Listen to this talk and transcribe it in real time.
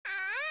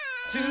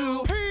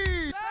Two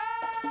Peace.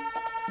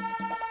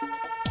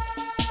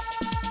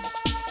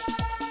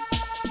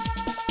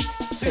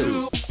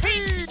 Two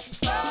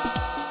Peace.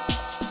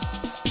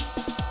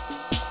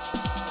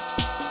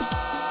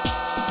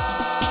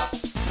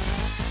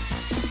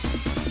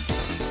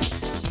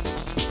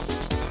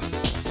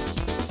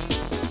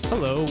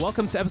 Hello,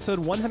 welcome to episode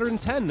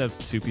 110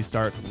 of Soupy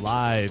Start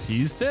Live.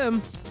 He's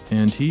Tim.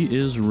 And he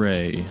is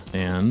Ray.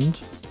 And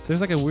There's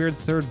like a weird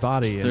third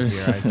body in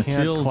here. I it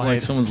can't feels quite...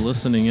 like someone's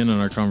listening in on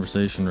our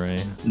conversation,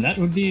 Ray. That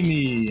would be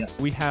me.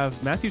 We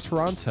have Matthew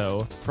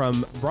Toronto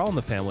from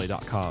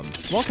brawlinthefamily.com.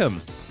 Welcome.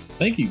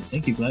 Thank you.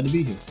 Glad to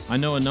be here. I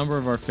know a number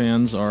of our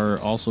fans are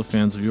also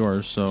fans of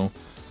yours, so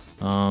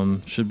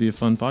should be a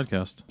fun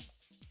podcast.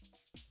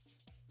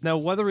 Now,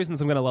 one of the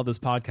reasons I'm going to love this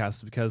podcast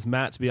is because,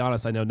 Matt, to be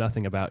honest, I know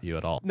nothing about you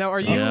at all. Now, are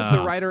you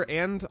the writer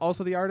and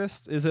also the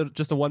artist? Is it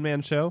just a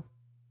one-man show?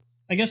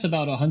 I guess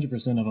about 100%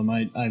 of them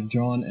I've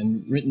drawn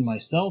and written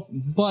myself,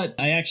 but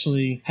I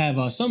actually have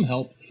some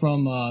help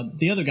from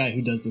the other guy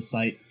who does the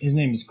site. His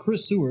name is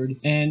Chris Seward,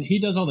 and he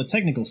does all the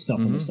technical stuff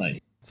on the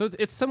site. So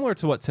it's similar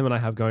to what Tim and I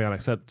have going on,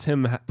 except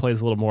Tim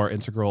plays a little more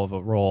integral of a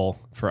role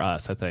for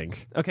us, I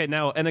think. Okay,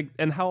 now,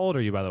 and how old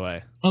are you, by the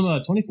way?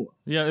 I'm 24.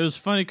 Yeah, it was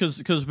funny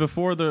because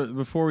before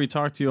we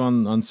talked to you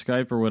on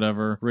Skype or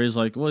whatever, Ray's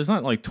like, well, he's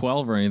not like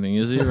 12 or anything,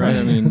 is he? Right?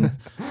 I mean,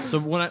 so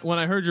when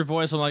I heard your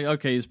voice, I'm like,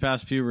 okay, he's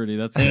past puberty.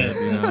 That's good,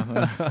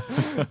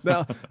 you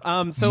know.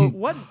 No, so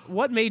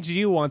what made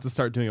you want to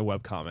start doing a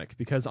webcomic?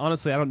 Because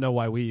honestly, I don't know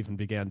why we even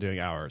began doing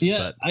ours.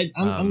 Yeah, but,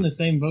 I'm the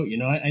same boat. You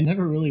know, I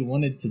never really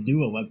wanted to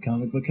do a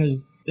webcomic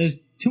because there's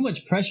too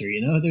much pressure.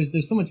 You know,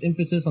 there's so much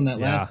emphasis on that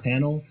last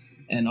panel,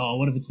 and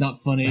what if it's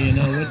not funny? You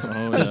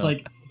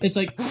know, It's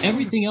like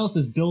everything else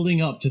is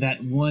building up to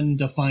that one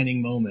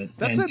defining moment.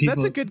 That's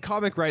a good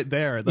comic right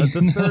there. The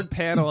third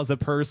panel as a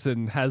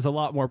person has a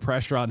lot more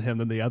pressure on him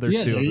than the other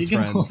two of his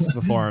friends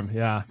before him.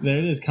 Yeah. There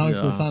it is, comic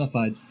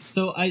personified.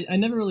 So I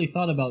never really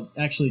thought about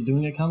actually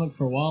doing a comic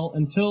for a while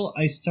until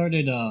I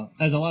started,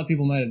 as a lot of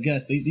people might have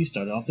guessed, these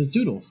started off as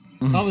doodles.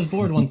 I was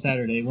bored one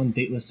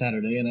dateless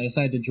Saturday, and I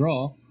decided to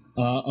draw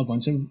a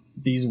bunch of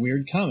these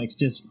weird comics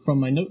just from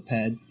my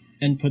notepad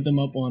and put them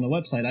up on a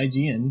website,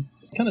 IGN.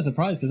 Kind of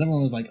surprised because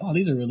everyone was like, oh,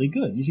 these are really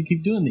good. You should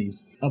keep doing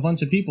these. A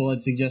bunch of people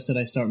had suggested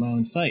I start my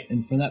own site,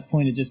 and from that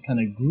point, it just kind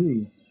of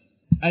grew.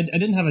 I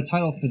didn't have a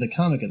title for the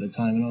comic at the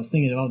time, and I was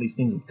thinking of all these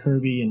things with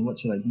Kirby and what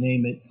should I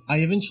name it. I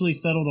eventually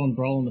settled on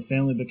Brawl in the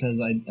Family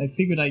because I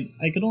figured I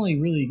could only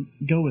really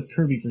go with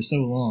Kirby for so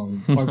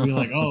long, or be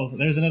like, oh,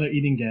 there's another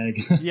eating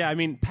gag. Yeah, I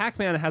mean,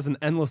 Pac-Man has an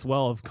endless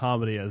well of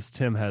comedy, as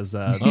Tim has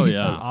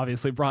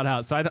obviously brought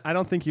out, so I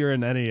don't think you're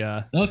in any...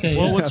 Okay,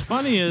 well, what's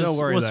funny is no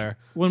worry there.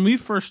 When we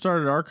first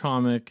started our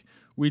comic,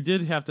 we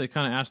did have to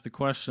kind of ask the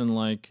question,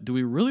 like, do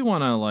we really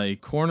want to like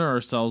corner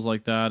ourselves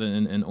like that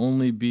and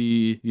only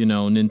be, you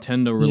know,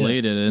 Nintendo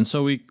related? Yeah. And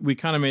so we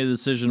kind of made the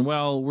decision,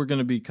 well, we're going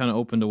to be kind of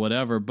open to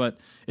whatever, but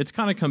it's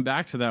kind of come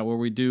back to that where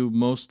we do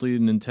mostly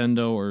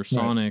Nintendo or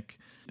Sonic.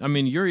 Right. I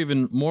mean, you're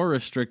even more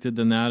restricted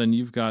than that, and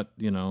you've got,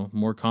 you know,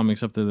 more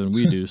comics up there than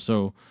we do.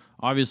 So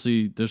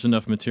obviously there's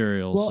enough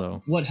material. Well,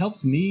 so what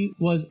helped me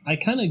was I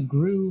kind of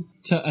grew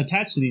to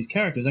attach to these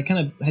characters. I kind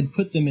of had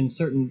put them in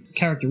certain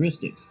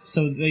characteristics.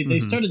 So they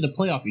started to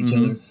play off each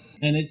other.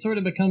 And it sort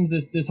of becomes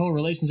this whole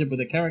relationship with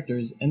the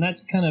characters. And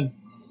that's kind of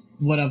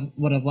what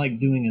I've liked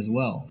doing as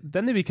well.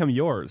 Then they become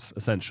yours,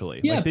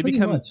 essentially. Yeah, like they pretty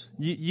become much.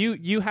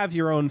 You have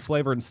your own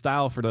flavor and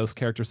style for those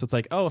characters. So it's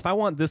like, oh, if I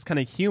want this kind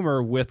of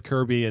humor with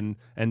Kirby and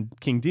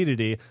King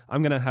Dedede,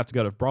 I'm gonna have to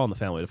go to Brawl in the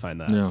Family to find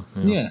that.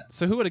 Yeah.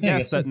 So who would have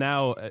guessed that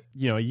now,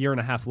 you know, a year and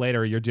a half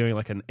later, you're doing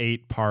like an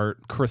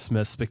 8-part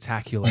Christmas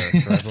spectacular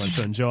for everyone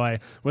to enjoy,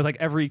 with like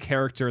every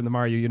character in the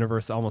Mario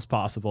universe almost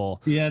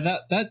possible. Yeah,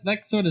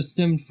 that sort of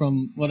stemmed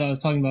from what I was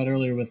talking about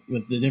earlier with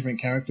the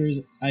different characters.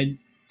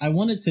 I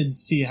wanted to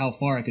see how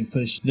far I could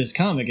push this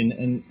comic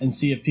and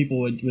see if people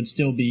would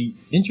still be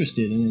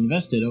interested and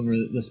invested over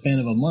the span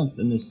of a month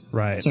in this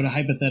sort of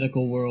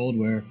hypothetical world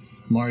where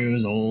Mario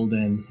is old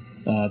and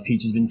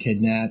Peach has been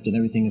kidnapped and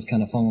everything is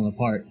kind of falling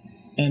apart.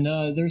 And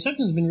the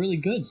reception has been really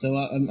good, so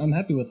I'm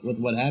happy with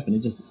what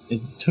happened.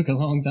 It took a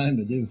long time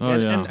to do.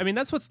 And I mean,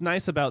 that's what's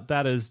nice about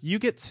that is you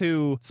get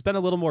to spend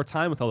a little more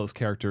time with all those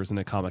characters in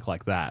a comic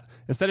like that.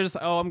 Instead of just,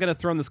 I'm going to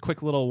throw in this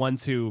quick little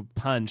 1-2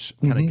 punch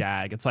kind of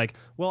gag. It's like,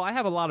 well, I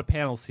have a lot of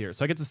panels here,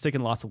 so I get to stick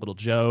in lots of little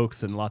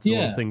jokes and lots of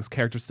little things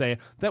characters say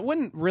that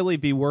wouldn't really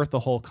be worth the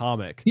whole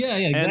comic. Yeah,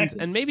 exactly.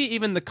 And maybe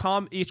even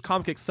each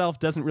comic itself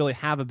doesn't really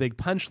have a big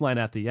punchline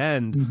at the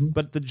end,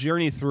 but the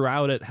journey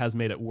throughout it has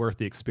made it worth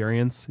the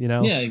experience, you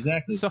know? Yeah,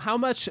 exactly. So how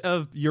much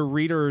of your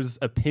readers'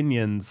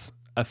 opinions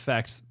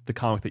affect the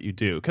comic that you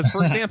do? Because,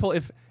 for example,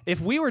 if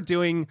we were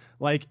doing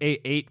like a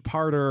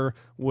 8-parter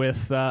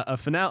with a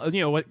finale, you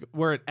know,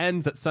 where it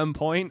ends at some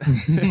point,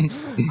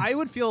 I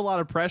would feel a lot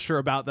of pressure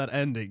about that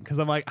ending because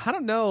I'm like, I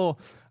don't know.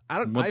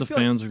 What the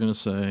fans are going to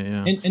say,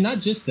 yeah. And not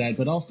just that,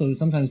 but also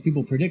sometimes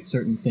people predict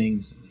certain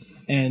things.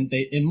 and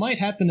it might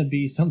happen to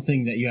be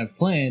something that you have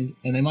planned,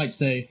 and they might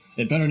say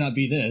it better not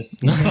be this.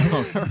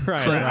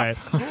 Right.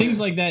 Things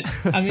like that.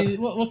 I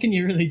mean, what can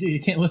you really do? You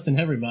can't listen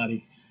to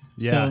everybody.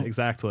 Yeah, So,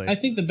 exactly. I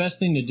think the best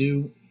thing to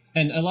do,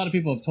 and a lot of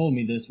people have told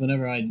me this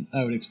whenever I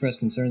would express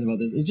concerns about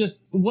this, is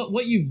just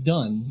what you've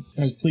done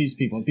has pleased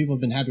people. People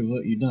have been happy with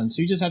what you've done.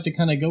 So you just have to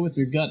kind of go with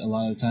your gut a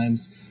lot of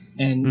times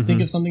and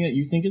think of something that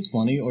you think is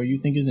funny or you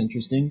think is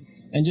interesting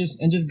and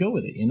just go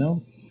with it, you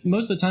know?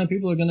 Most of the time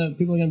people are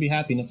gonna be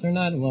happy, and if they're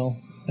not, well,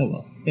 oh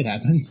well, it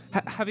happens.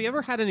 Have you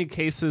ever had any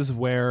cases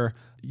where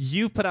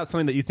you've put out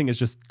something that you think is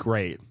just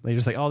great? Like you're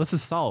just like, oh, this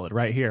is solid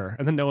right here,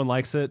 and then no one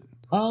likes it?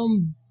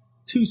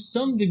 To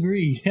some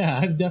degree, yeah.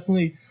 I've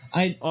definitely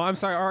Oh, I'm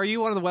sorry. Are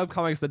you one of the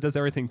webcomics that does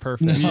everything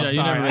perfect? Yeah, I'm you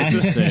sorry. never make a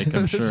mistake,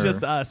 I'm It's sure.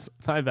 just us.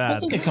 My I bad.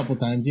 think a couple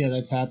times, yeah,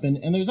 that's happened.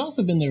 And there's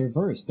also been the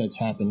reverse that's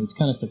happened, which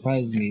kind of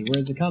surprises me. Where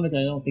it's a comic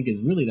I don't think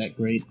is really that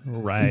great,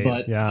 Right.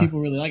 but yeah.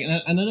 people really like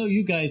it. And I know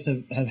you guys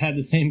have had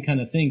the same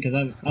kind of thing, because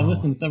I've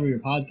listened to several of your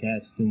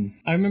podcasts, and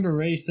I remember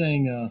Ray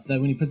saying that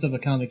when he puts up a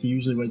comic, he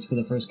usually waits for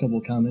the first couple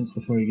of comments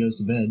before he goes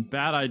to bed.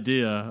 Bad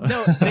idea.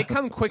 No, they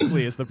come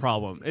quickly is the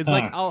problem. It's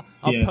like I'll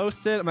yeah.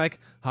 post it. I'm like,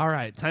 all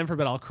right, time for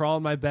bed. I'll crawl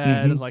in my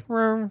bed and like,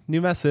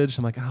 new message.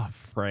 I'm like, oh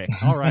frick.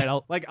 All right,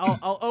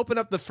 I'll open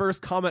up the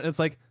first comment and it's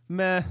like,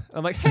 meh.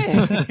 I'm like,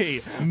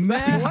 hey,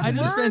 Man, what I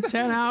just word? spent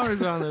 10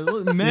 hours on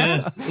this. Man.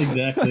 Yes,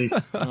 exactly.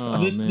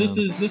 Oh, this man.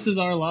 this is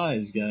our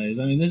lives, guys.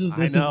 I mean, this is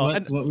know.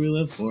 And what we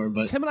live for.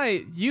 But Tim and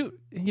I, you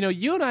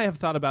and I have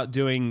thought about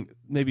doing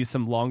maybe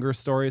some longer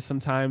stories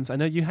sometimes. I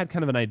know you had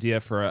kind of an idea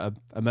for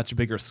a much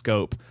bigger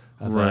scope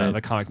of Right. a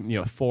comic,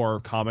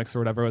 4 comics or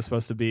whatever it was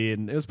supposed to be,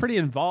 and it was pretty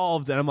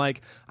involved. And I'm like,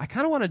 I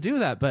kind of want to do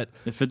that, but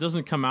If it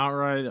doesn't come out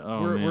right,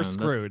 oh, man, we're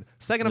screwed.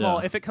 Second of yeah. all,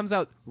 if it comes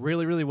out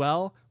really, really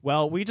well,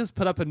 we just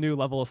put up a new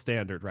level of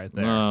standard right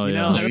there. Oh, you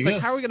yeah. know, There and it's you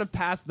like, go. how are we going to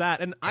pass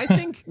that? And I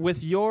think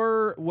with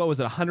your, what was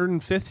it,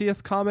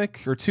 150th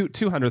comic or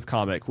 200th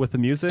comic with the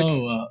music,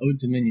 Ode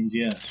to Minions,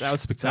 yeah. that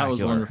was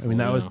spectacular. wonderful, I mean,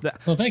 that yeah. was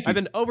that. Well, thank you. I've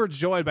been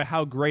overjoyed by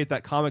how great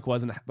that comic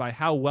was and by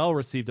how well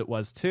received it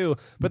was too.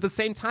 But at the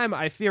same time,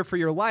 I fear for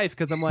your life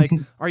because I'm like,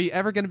 are you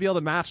ever going to be able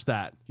to match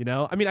that? You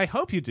know, I mean, I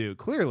hope you do.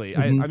 Clearly,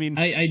 I mean,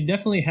 I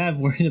definitely have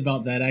worried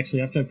about that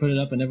actually after I put it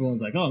up and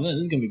everyone's like, oh man,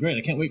 this is gonna be great.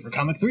 I can't wait for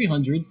comic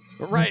 300.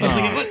 right? I was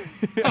thinking,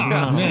 what?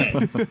 Oh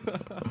man.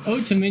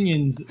 Ode to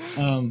Minions,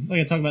 I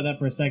gotta talk about that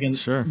for a second.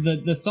 Sure.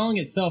 The song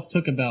itself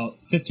took about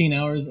 15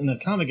 hours and the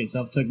comic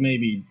itself took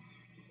maybe,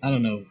 I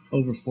don't know,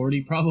 over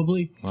 40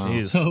 probably.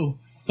 Jeez. So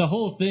the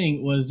whole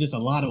thing was just a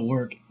lot of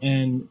work,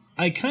 and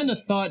I kind of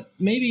thought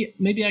maybe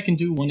I can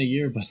do one a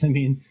year, but I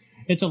mean,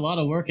 it's a lot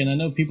of work, and I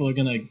know people are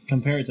gonna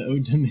compare it to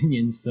Ode to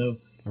Minions, so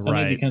that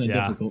might be Right, kind of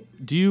yeah. difficult.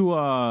 Do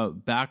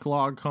you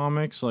backlog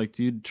comics? Like,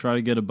 do you try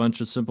to get a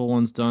bunch of simple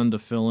ones done to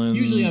fill in?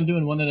 Usually I'm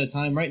doing one at a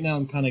time. Right now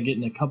I'm kind of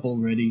getting a couple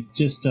ready,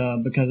 just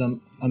because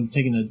I'm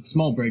taking a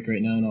small break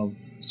right now, and I'll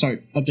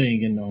start updating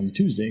again on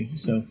Tuesday.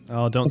 So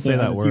Oh, don't hopefully say I'll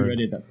that have a few word.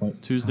 ready at that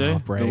point. Tuesday. Oh,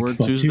 break. The word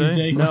What, Tuesday.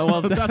 Tuesday? No,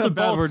 well, That's a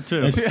bad word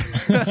too.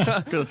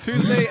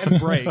 Tuesday and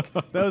break.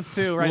 Those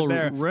two right Well,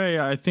 there. Ray,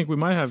 I think we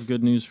might have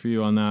good news for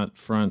you on that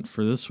front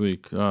for this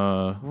week.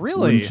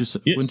 Really? Wouldn't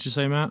Yes. you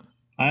say, Matt?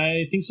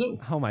 I think so.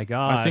 Oh my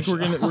gosh. I think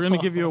we're gonna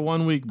give you a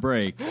 1 week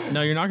break.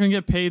 No, you're not gonna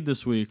get paid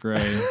this week, Ray.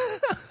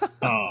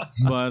 Oh,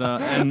 But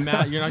and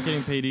Matt, you're not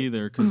getting paid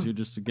either because you're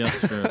just a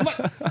guest strip.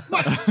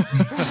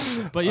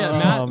 But yeah,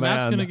 Matt's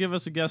man. gonna give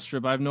us a guest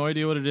strip. I have no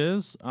idea what it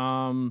is.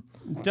 Don't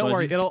but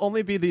worry, he's- it'll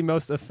only be the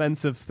most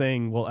offensive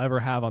thing we'll ever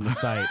have on the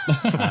site.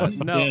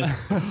 No,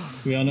 yes.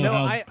 We all know No,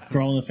 how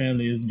Brawl in the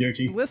Family is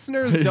dirty.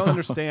 listeners don't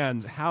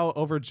understand how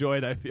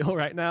overjoyed I feel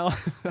right now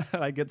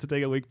that I get to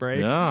take a week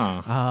break.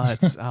 Yeah.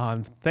 It's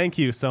thank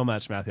you so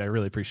much, Matthew. I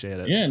really appreciate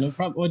it. Yeah, no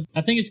problem. Well,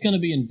 I think it's going to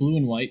be in blue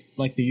and white,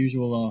 like the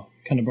usual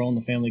kind of Brawl in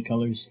the Family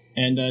colors,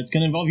 and it's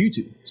going to involve you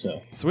two.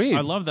 So Sweet.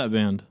 I love that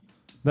band.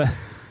 that.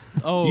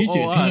 Oh, you two,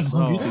 it's going to us.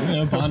 involve you Oh. two. You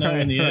know, Bono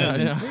in the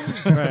end.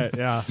 Yeah. Right,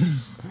 yeah.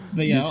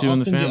 But yeah, You two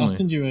and the I'll family.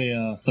 send you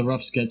a the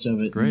rough sketch of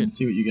it. Great. And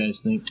see what you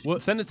guys think.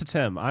 Send it to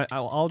Tim. I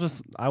want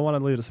to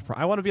leave it a surprise.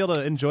 I want to be able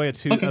to enjoy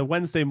a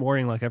Wednesday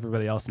morning like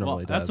everybody else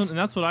normally does.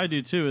 That's what I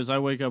do too. Is I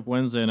wake up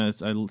Wednesday and I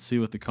see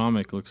what the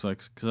comic looks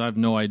like because I have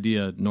no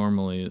idea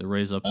normally.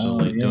 Raise up so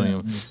late doing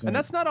them. And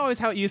that's not always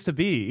how it used to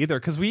be either,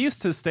 because we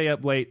used to stay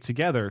up late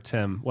together,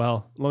 Tim.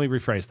 Well, let me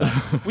rephrase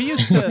that. we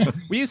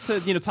used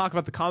to talk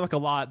about the comic a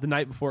lot the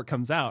night before it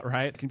comes out,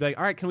 right? Can be like,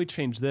 all right, can we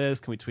change this?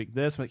 Can we tweak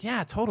this? I'm like,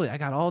 yeah, totally. I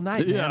got all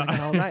night, man. Yeah. I got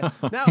all night.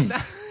 Now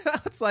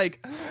it's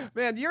like,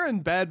 man, you're in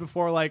bed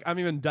before like I'm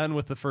even done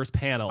with the first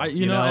panel.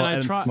 And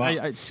I try. Wow.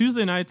 I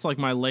Tuesday night's like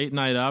my late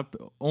night up,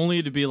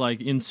 only to be like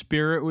in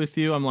spirit with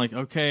you. I'm like,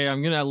 okay,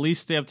 I'm gonna at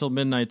least stay up till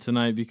midnight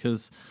tonight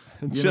because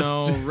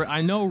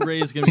I know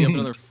Ray's gonna be up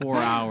another 4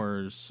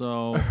 hours,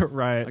 so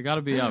right. I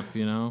gotta be up.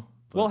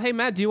 Well, hey,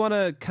 Matt, do you want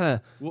to kind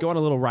of go on a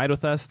little ride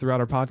with us throughout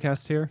our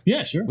podcast here?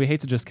 Yeah, sure. We hate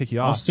to just kick you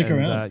off. I'll stick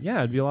around. Yeah,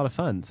 it'd be a lot of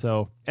fun.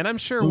 So, and I'm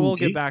sure we'll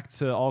Okay. get back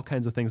to all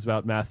kinds of things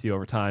about Matthew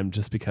over time,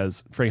 just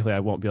because, frankly, I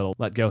won't be able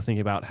to let go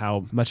thinking about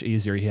how much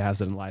easier he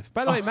has it in life.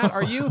 By the way, Matt,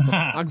 are you?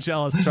 I'm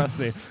jealous. Trust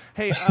me.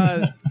 Hey,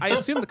 I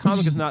assume the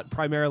comic is not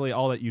primarily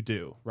all that you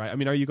do, right? I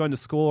mean, are you going to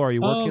school, or are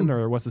you working,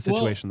 or what's the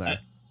situation there?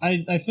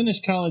 I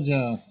finished college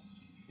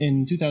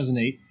in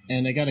 2008,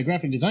 and I got a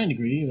graphic design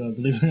degree,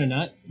 believe it or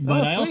not.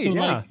 But I also sweet,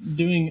 yeah. like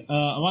doing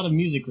a lot of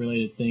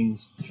music-related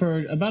things.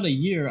 For about a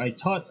year, I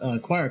taught a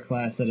choir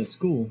class at a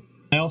school.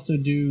 I also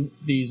do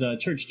these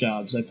church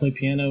jobs. I play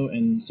piano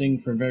and sing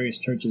for various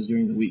churches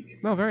during the week.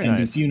 Oh, very and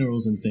nice. do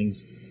funerals and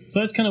things. So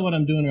that's kind of what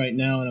I'm doing right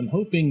now, and I'm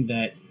hoping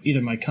that either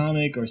my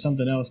comic or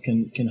something else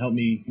can help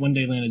me one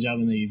day land a job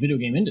in the video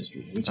game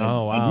industry, which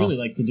I'd really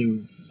like to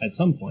do at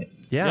some point.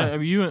 Yeah. I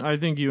mean, I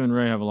think you and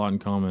Ray have a lot in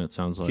common. It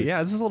sounds like.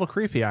 Yeah, this is a little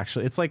creepy,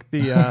 actually. It's like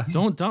the...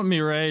 Don't dump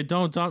me, Ray.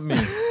 Don't dump me.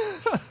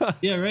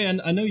 Yeah, Ray,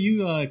 I know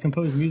you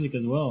compose music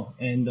as well,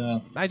 and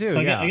I do, So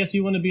yeah. I guess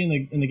you want to be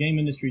in the game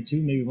industry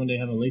too. Maybe one day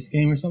have a lace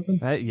game or something.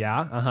 yeah,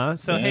 uh-huh.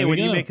 So, There hey, we when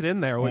you go. make it in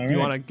there, All do you right.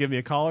 want to give me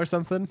a call or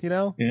something, you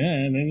know?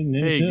 Yeah, maybe.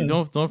 Hey, soon.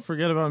 don't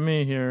forget about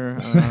me here.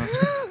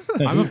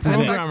 I'm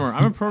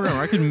a programmer.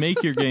 I can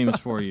make your games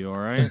for you. All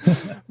right.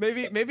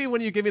 Maybe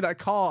when you give me that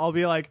call, I'll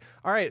be like,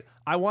 all right,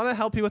 I want to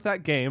help you with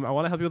that game. I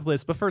want to help you with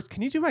this. But first,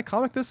 can you do my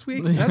comic this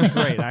week? That'd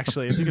be great,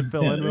 actually, if you could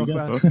fill Yeah, in there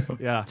real you quick.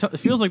 Yeah. It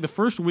feels like the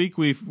first week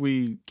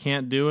we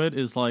can't do it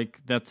is like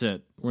that's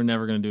it. We're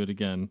never gonna do it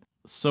again.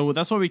 So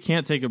that's why we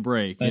can't take a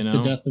break. That's you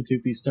know? the death of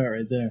 2P Start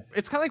right there.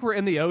 It's kind of like we're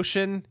in the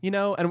ocean, you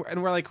know,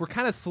 and we're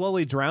kind of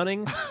slowly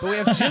drowning, but we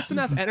have just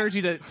enough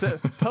energy to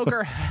poke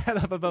our head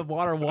up above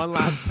water one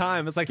last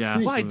time. It's like,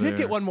 Gasp well, I did there.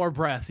 get one more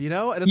breath, you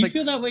know? And it's You like,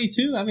 feel that way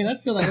too? I mean, I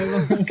feel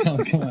that way. Come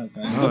on,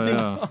 man. Oh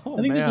yeah.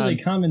 I think this is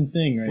a common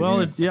thing, right? Well,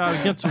 here.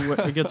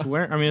 it gets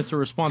where I mean, it's a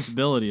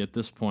responsibility at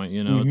this point.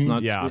 You know, it's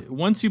not. Yeah.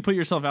 Once you put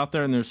yourself out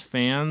there and there's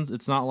fans,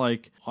 it's not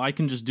like I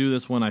can just do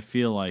this when I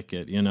feel like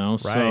it. You know, Right.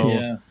 so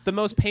Yeah. the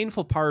most painful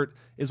part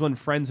is when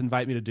friends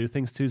invite me to do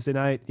things Tuesday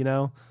night, you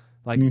know?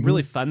 Like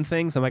really fun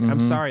things. I'm like,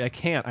 I'm sorry, I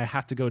can't. I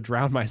have to go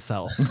drown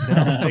myself. You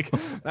know? Like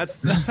that's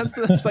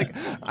like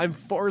I'm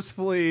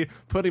forcefully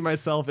putting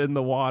myself in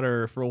the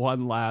water for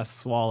one last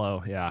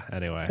swallow. Yeah.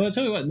 Anyway. But I'll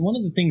tell you what, one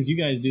of the things you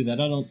guys do that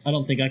I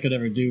don't think I could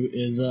ever do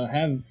is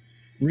have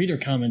reader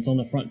comments on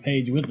the front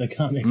page with the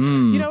comic.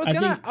 You know,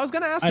 I I was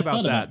gonna ask I about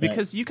thought that about that.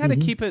 because you kind of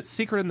keep it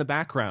secret in the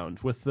background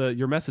with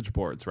your message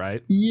boards,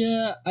 right?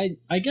 Yeah,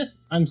 I guess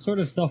I'm sort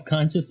of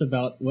self-conscious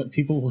about what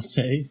people will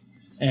say,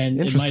 and it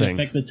might Interesting.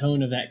 affect the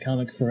tone of that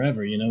comic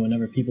forever, you know,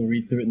 whenever people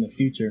read through it in the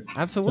future.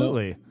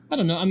 Absolutely. So, I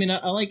don't know. I mean,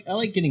 I like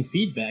getting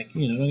feedback,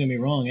 you know, don't get me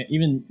wrong.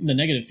 Even the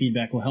negative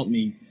feedback will help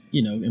me,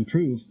 you know,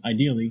 improve,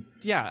 ideally.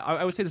 Yeah,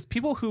 I would say this.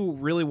 People who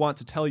really want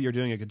to tell you you're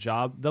doing a good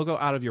job, they'll go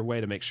out of your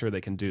way to make sure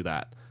they can do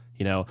that.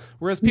 You know,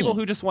 whereas people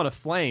who just want to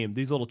flame,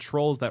 these little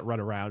trolls that run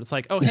around, it's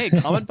like, oh, hey,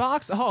 comment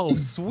box. Oh,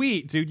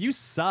 sweet, dude, you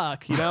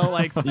suck. You know,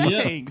 like,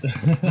 thanks.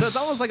 So it's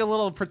almost like a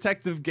little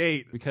protective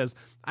gate because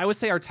I would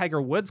say our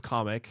Tiger Woods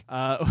comic,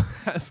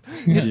 its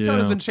tone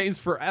has been changed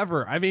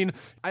forever. I mean,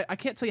 I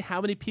can't tell you how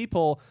many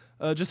people,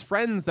 just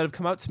friends that have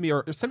come up to me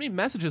or sent me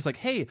messages like,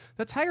 hey,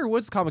 that Tiger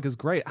Woods comic is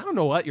great. I don't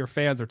know what your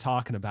fans are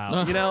talking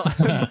about. You know,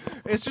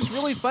 it's just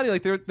really funny.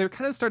 Like they're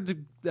kind of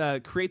starting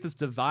to create this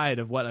divide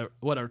of what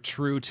a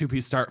true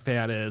 2P Start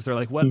fan is, or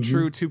like what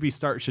true 2P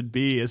Start should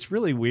be. It's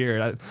really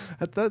weird.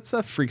 That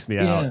stuff freaks me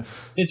out. Yeah,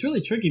 it's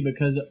really tricky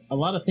because a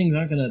lot of things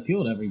aren't going to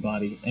appeal to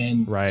everybody,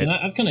 and Right.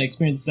 I've kind of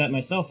experienced that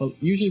myself.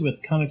 Usually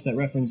with comics that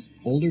reference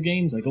older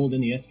games, like old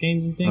NES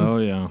games and things. Oh,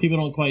 yeah. People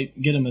don't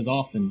quite get them as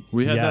often.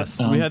 we had Yes.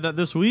 that. We had that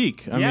this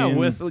week. I Yeah, mean,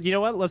 with you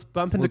know what? Let's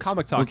bump into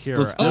comic talk here.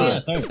 let's do Oh it. yeah,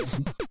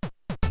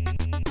 sorry.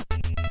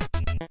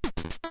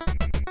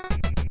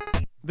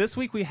 This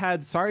week we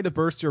had Sorry to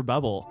Burst Your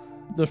Bubble.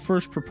 The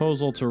first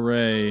proposal to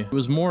Ray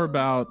was more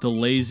about the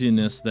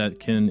laziness that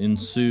can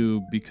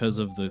ensue because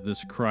of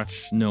this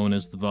crutch known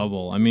as the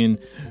bubble. I mean,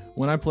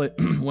 when I play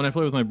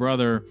with my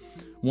brother,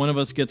 one of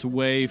us gets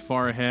way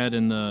far ahead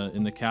in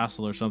the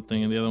castle or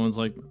something, and the other one's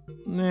like,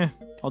 "Nah,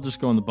 I'll just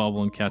go in the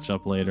bubble and catch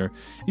up later."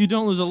 You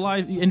don't lose a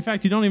life. In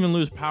fact, you don't even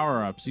lose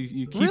power-ups.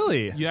 You keep,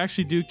 Really? You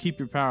actually do keep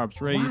your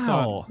power-ups. Ray, you Wow.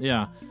 thought,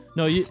 yeah.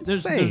 No, there's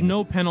insane.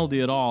 no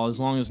penalty at all as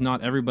long as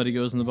not everybody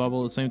goes in the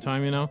bubble at the same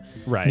time, you know?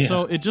 Right.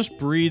 So it just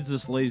breeds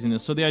this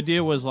laziness. So the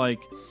idea was like,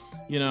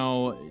 you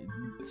know,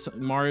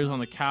 Mario's on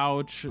the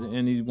couch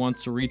and he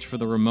wants to reach for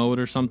the remote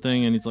or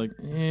something, and he's like,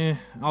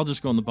 I'll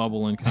just go in the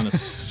bubble and kind of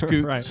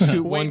scoot Right.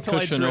 scoot Wait one till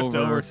I cushion drift over.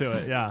 over to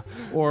it. Yeah.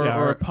 Or Yeah,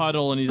 or a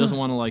puddle, and he doesn't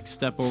want to like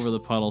step over the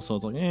puddle, so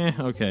it's like,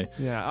 okay.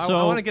 Yeah, So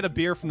I want to get a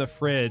beer from the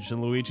fridge,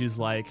 and Luigi's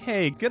like,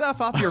 "Hey, get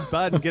off your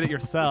butt and get it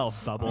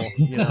yourself, Bubble."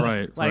 You know?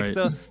 Right, Like right.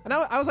 so, and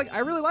I was like, I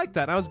really like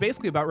that. And I was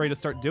basically about ready to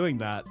start doing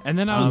that. And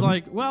then I was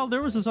like, well,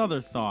 there was this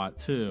other thought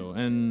too,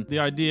 and the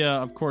idea,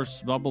 of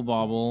course, Bubble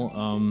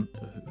Bobble.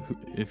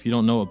 If you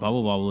don't know what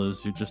Bubble Bobble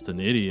is, you're just an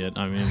idiot.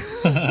 I mean,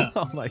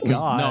 Oh my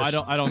gosh.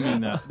 no, I don't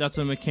mean that. That's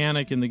a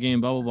mechanic in the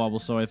game Bubble Bobble.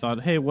 So I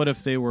thought, hey, what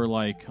if they were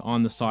like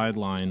on the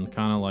sideline,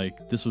 kind of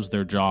like this was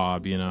their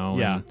job, you know?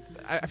 Yeah. And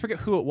I forget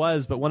who it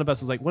was, but one of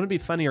us was like, wouldn't it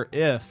be funnier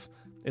if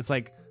it's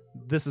like,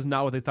 this is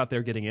not what they thought they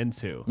were getting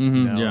into. You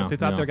know? yeah, They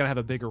thought yeah. they were going to have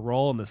a bigger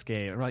role in this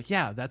game. And we're like,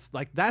 yeah, that's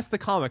the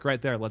comic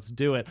right there. Let's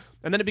do it.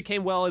 And then it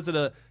became, well, is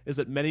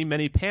it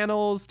many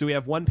panels? Do we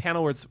have one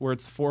panel where it's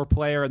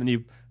 4-player and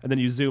then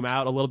you zoom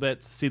out a little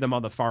bit to see them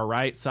on the far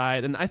right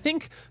side? And I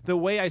think the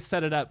way I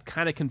set it up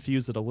kind of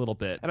confused it a little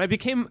bit. And I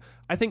became,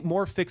 I think,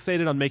 more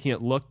fixated on making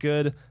it look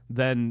good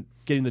than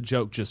getting the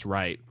joke just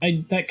right.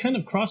 That kind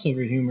of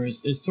crossover humor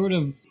is sort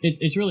of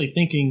it's really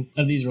thinking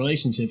of these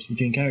relationships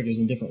between characters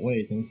in different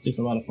ways, and it's just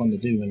a lot of fun to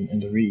do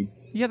and to read.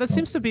 Yeah, that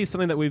seems to be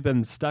something that we've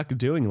been stuck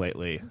doing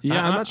lately.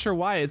 Yeah, I'm not sure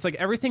why. It's like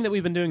everything that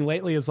we've been doing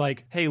lately is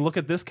like, hey, look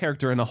at this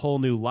character in a whole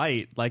new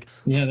light. Like,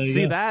 Yeah, there you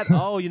see go. that?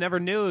 Oh, you never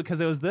knew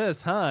because it was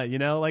this, huh? You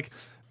know, like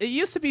it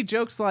used to be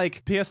jokes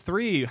like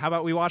PS3. How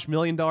about we watch $1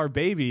 Million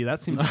Baby?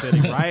 That seems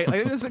fitting, right?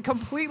 Like it's a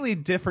completely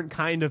different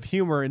kind of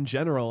humor in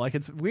general. Like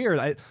it's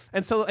weird.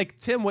 And so like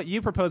Tim, what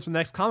you proposed for the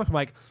next comic, I'm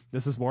like,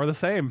 this is more of the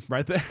same,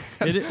 right there.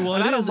 Well,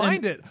 and it I don't is,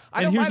 mind it.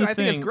 I don't mind it. I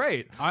think it's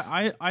great.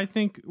 I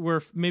think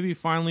we're maybe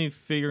finally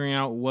figuring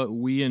out what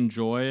we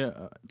enjoy.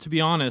 To be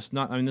honest,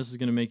 this is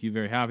going to make you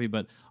very happy,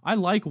 but I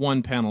like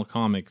one panel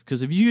comic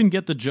because if you can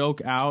get the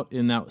joke out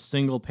in that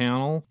single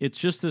panel, it's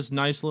just this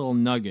nice little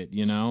nugget,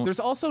 you know? There's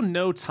also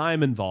no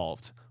time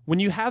involved. When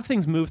you have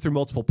things move through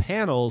multiple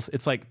panels,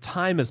 it's like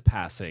time is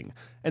passing.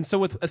 And so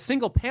with a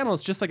single panel,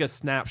 it's just like a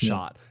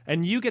snapshot.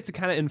 And you get to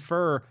kind of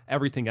infer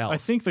everything else. I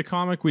think the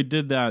comic we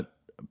did that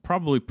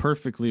probably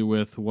perfectly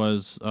with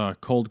was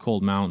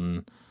Cold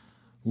Mountain.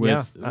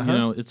 With Yeah, you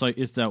know,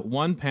 it's that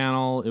one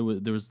panel.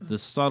 There was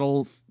this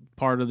subtle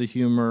part of the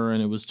humor,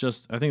 and I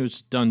think it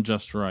was done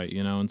just right,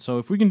 you know. And so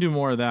if we can do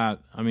more of that,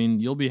 I mean,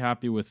 you'll be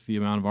happy with the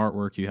amount of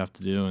artwork you have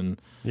to do, and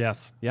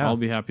yes, yeah. I'll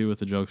be happy with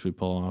the jokes we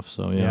pull off.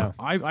 So Yeah.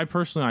 I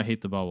personally I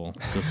hate the bubble.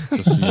 Just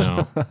you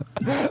know,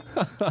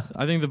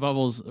 I think the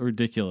bubble's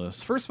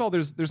ridiculous. First of all,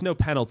 there's no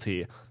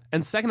penalty.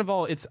 And second of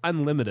all, it's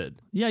unlimited.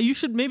 Yeah, you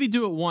should maybe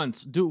do it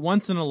once. Do it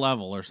once in a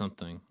level or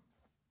something.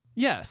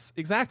 Yes,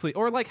 exactly.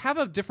 Or like have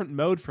a different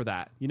mode for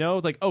that, you know,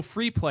 like,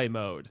 free play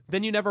mode.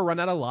 Then you never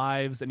run out of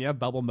lives and you have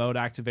bubble mode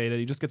activated.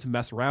 You just get to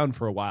mess around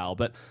for a while.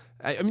 But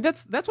I mean,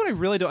 that's what I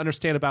really don't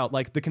understand about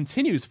like the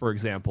continues, for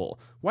example.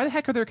 Why the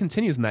heck are there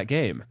continues in that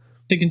game?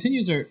 The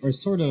continues are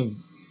sort of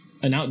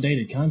an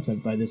outdated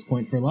concept by this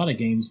point for a lot of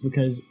games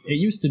because it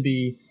used to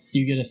be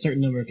you get a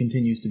certain number of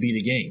continues to beat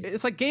a game.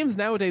 It's like games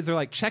nowadays are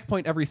like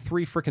checkpoint every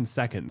 3 freaking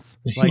seconds.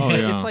 Like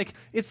it's like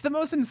it's the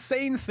most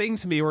insane thing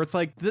to me where it's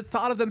like the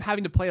thought of them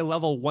having to play a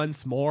level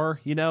once more,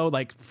 you know,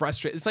 like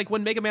frustrated. It's like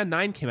when Mega Man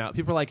 9 came out,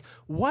 people were like,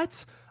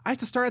 "What? I have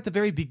to start at the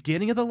very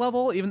beginning of the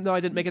level even though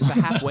I didn't make it to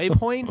the halfway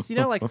point?" You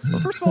know, like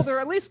first of all, they're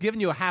at least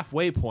giving you a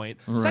halfway point.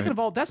 Right. Second of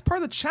all, that's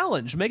part of the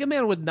challenge. Mega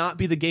Man would not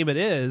be the game it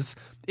is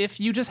if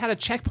you just had a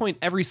checkpoint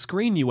every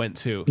screen you went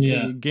to.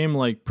 Yeah. A game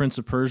like Prince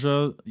of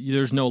Persia,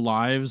 there's no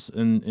lives,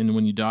 and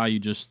when you die, you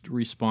just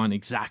respawn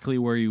exactly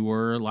where you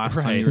were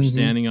last time you were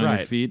standing on your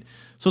Right. feet.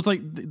 So it's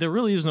like there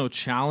really is no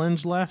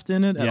challenge left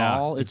in it at Yeah,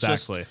 all. It's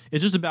exactly.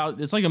 it's just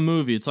about, it's like a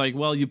movie. It's like,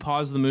 well, you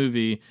paused the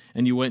movie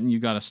and you went and you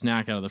got a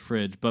snack out of the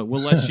fridge, but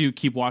we'll let you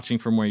keep watching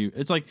from where you.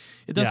 It's like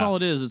that's Yeah. all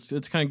it is.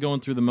 It's kind of going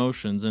through the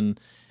motions, and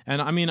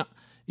I mean.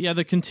 Yeah,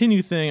 the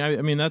continue thing,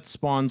 I mean, that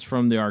spawns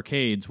from the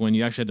arcades when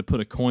you actually had to put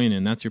a coin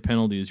in. That's your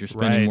penalty, is you're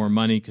spending Right. more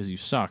money because you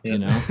suck, you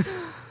know?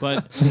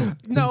 But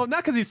No,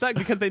 not because you suck,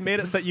 because they made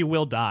it so that you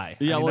will die.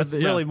 yeah, I mean, well, that's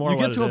really more you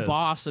what get to it a is.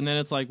 boss, and then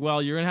it's like,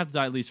 well, you're going to have to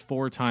die at least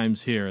 4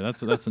 times here.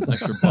 That's an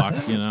extra buck,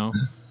 you know?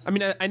 I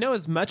mean, I know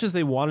as much as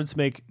they wanted to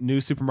make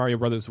New Super Mario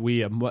Bros.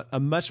 Wii a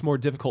much more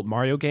difficult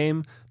Mario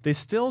game, they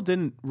still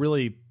didn't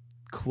really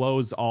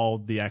close all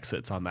the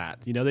exits on that.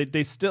 You know,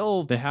 they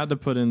still... They had to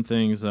put in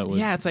things that would.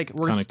 yeah, it's like,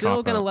 we're kinda still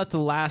cop going to out. let the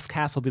last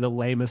castle be the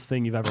lamest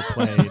thing you've ever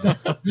played.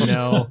 You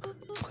know?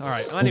 All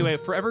right. Well, anyway,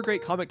 for every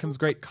great comic comes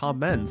great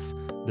comments.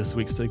 This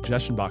week's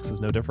suggestion box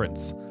was no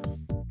difference.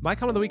 My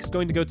comment of the week is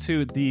going to go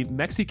to the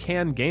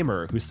Mexican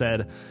Gamer, who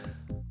said,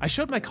 "I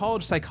showed my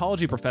college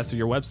psychology professor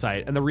your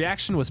website, and the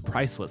reaction was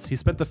priceless. He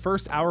spent the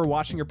first hour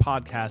watching your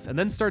podcast and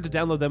then started to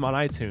download them on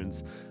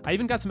iTunes. I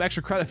even got some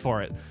extra credit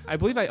for it. I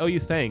believe I owe you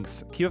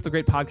thanks. Keep up the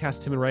great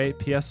podcast, Tim and Ray.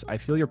 P.S. I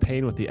feel your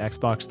pain with the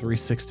Xbox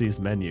 360's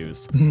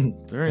menus." Very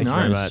Thank you nice.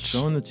 very much.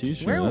 Showing the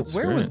t-shirt. Where That's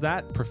was great.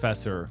 that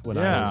professor when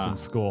I Yeah. was in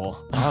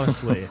school?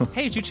 Honestly.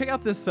 Hey, did you check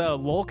out this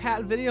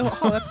LolCat video?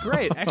 Oh, that's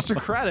great. Extra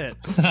credit.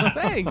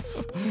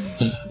 Thanks.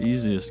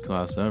 Easiest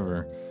class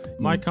ever.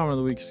 My comment of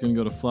the week is going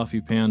to go to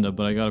Fluffy Panda,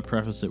 but I got to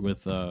preface it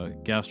with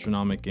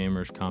Gastronomic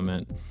Gamer's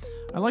comment.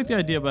 I like the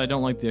idea, but I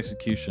don't like the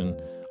execution.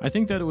 I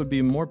think that it would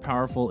be more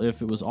powerful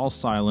if it was all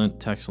silent,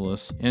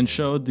 textless, and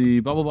showed the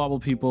Bubble Bobble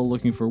people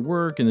looking for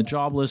work in the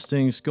job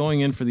listings,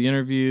 going in for the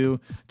interview,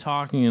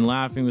 talking and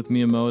laughing with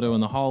Miyamoto in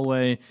the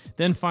hallway,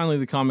 then finally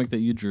the comic that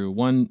you drew,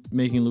 one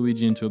making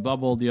Luigi into a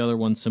bubble, the other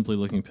one simply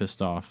looking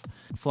pissed off.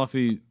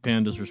 Fluffy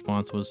Panda's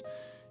response was,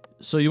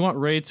 so you want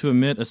Ray to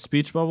emit a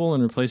speech bubble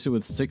and replace it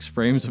with 6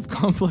 frames of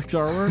complex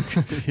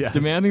artwork? Yes.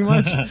 Demanding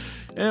much?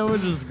 It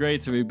was just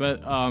great to me.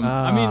 But,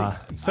 I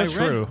mean, so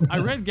true. I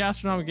read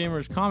Gastronomic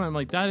Gamer's comment. I'm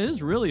like, that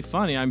is really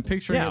funny. I'm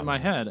picturing it in my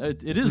head.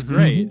 It is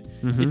great.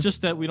 It's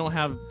just that we don't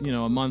have,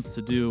 a month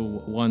to do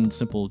one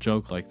simple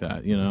joke like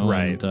that,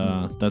 Right.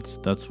 And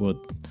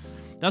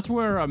that's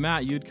where,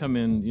 Matt, you'd come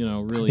in,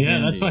 really Yeah,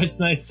 handy. that's why it's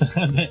nice to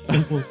have that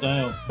simple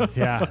style.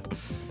 Yeah.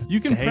 You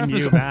can Dang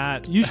preface you,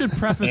 Matt. You should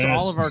preface Yes.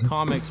 all of our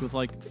comics with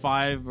like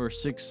 5 or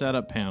 6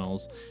 setup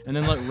panels, and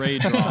then let Ray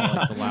draw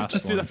like the last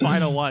Just one. do the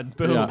final one.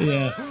 Boom. Yeah.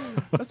 Yeah.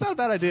 That's not a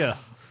bad idea.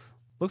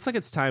 Looks like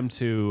it's time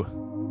to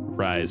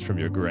rise from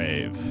your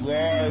grave. Oh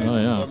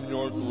yeah.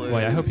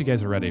 Boy, I hope you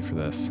guys are ready for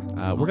this.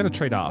 We're going to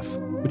trade off.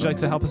 Would you like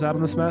to help us out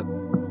on this, Matt?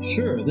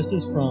 Sure, this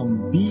is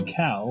from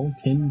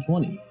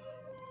BCal1020.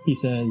 He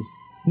says,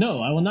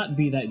 "No, I will not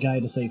be that guy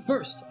to say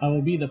first. I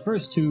will be the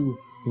first to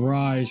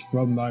rise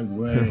from my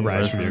grave."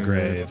 Rise from your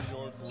grave.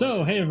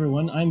 So, hey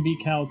everyone, I'm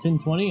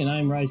BCal1020 and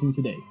I'm rising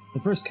today. The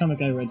first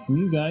comic I read from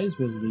you guys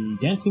was the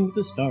Dancing with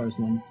the Stars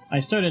one. I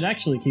started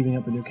actually keeping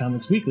up with your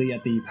comics weekly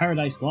at the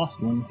Paradise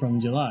Lost one from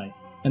July,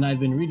 and I've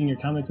been reading your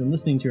comics and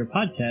listening to your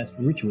podcast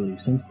ritually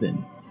since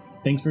then.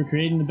 Thanks for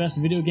creating the best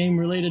video game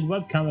related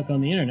webcomic on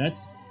the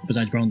internets,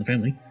 besides Brawl in the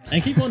Family,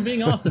 and keep on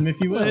being awesome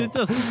if you will. It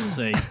doesn't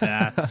say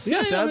that.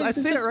 Yeah, It does. I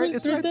see it that's right.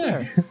 It's right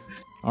there.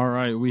 All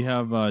right, we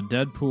have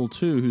Deadpool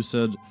 2 who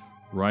said,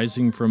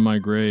 "Rising from my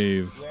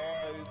grave."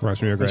 Rise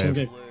from your grave.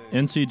 Okay.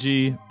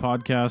 NCG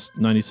podcast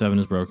 97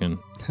 is broken.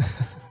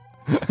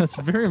 That's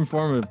very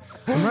informative.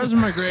 I'm rising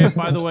from my grave.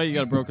 By the way, you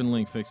got a broken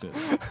link. Fix it.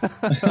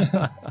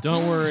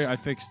 Don't worry, I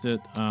fixed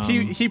it.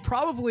 He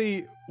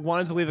probably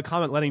wanted to leave a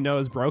comment letting know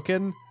it's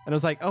broken, and I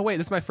was like, oh wait,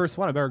 this is my first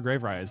one. I better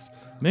grave rise.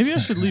 Maybe I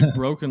should leave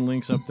broken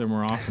links up there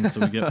more often so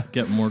we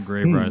get more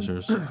grave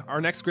risers. Our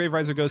next grave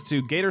riser goes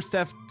to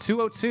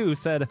GatorSteph202, who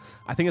said,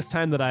 I think it's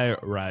time that I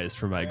rise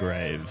from my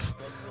grave.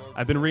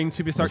 I've been reading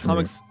 2B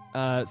Comics.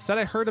 Said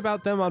I heard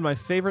about them on my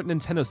favorite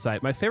Nintendo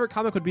site. My favorite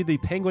comic would be the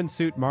Penguin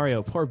Suit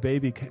Mario. Poor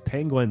baby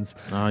penguins.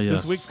 Ah,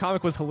 yes. This week's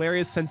comic was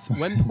hilarious since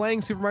when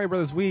playing Super Mario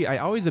Bros. Wii, I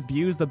always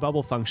abuse the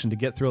bubble function to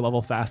get through a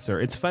level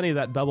faster. It's funny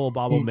that Bubble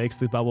Bobble makes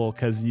the bubble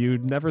because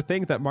you'd never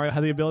think that Mario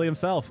had the ability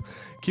himself.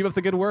 Keep up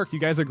the good work. You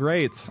guys are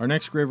great. Our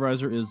next grave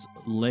riser is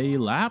Lay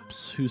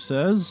Laps, who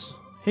says,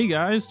 "Hey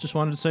guys, just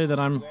wanted to say that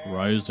I'm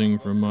rising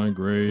from my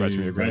grave. Rise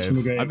from your Rise from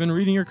the grave. I've been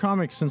reading your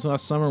comics since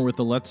last summer with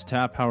the Let's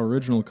Tap How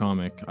original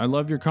comic. I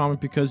love your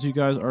comic because you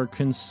guys are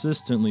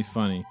consistently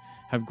funny,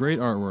 have great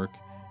artwork,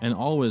 and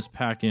always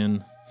pack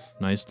in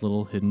nice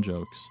little hidden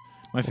jokes.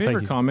 My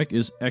favorite you. comic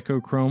is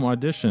Echochrome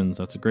Auditions.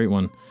 That's a great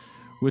one,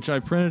 which I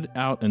printed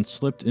out and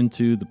slipped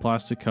into the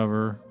plastic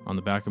cover on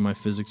the back of my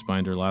physics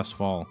binder last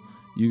fall.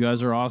 You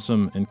guys are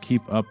awesome and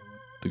keep up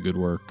the good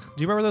work."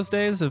 Do you remember those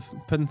days of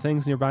putting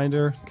things in your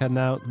binder, cutting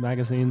out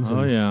magazines?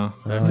 Oh yeah.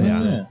 Oh,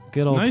 yeah. Yeah.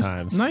 Good old Nice,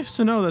 times. nice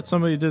to know that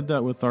somebody did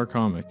that with our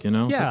comic, you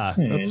know? Yeah.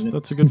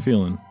 That's a good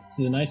feeling. This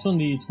is a nice one.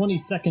 The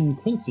 22nd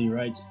Quincy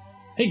writes,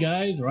 "Hey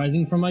guys,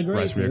 rising from my grave.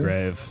 Rise from your here.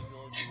 grave.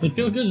 It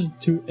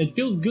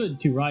feels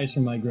good to rise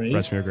from my grave.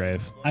 Rise from your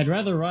grave. I'd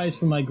rather rise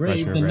from my grave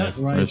from than your not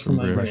grave. rise from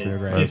my grave. grave, Rise from your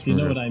grave. Rise if from you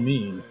your know grave. what I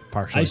mean.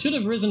 Partially. I should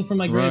have risen from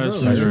my grave Rise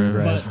from earlier, your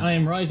grave. but I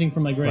am rising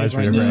from my grave Rise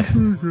from right your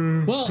now.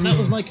 grave. Well, that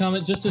was my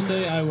comment, just to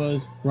say I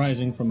was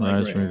rising from my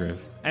Rise grave. from your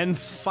grave. And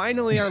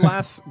finally, our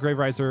last grave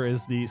riser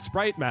is the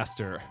Sprite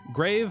Master.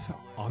 Grave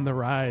on the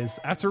rise.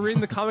 After reading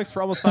the comics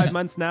for almost 5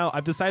 months now,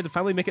 I've decided to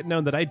finally make it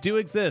known that I do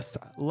exist.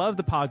 Love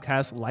the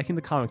podcast, liking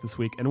the comic this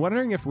week, and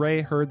wondering if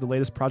Ray heard the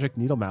latest Project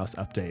Needle Mouse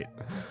update.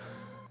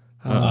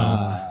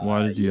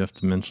 Why did you have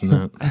to mention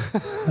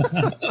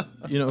that?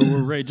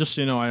 Ray, just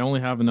so you know, I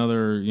only have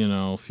another,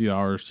 few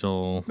hours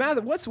till...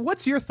 Matt,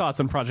 what's your thoughts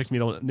on Project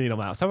Needle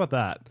Mouse? How about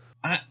that?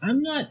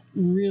 I'm not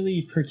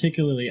really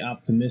particularly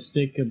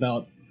optimistic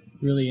about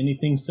really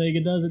anything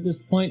Sega does at this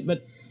point,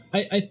 but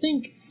I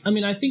think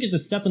it's a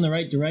step in the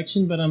right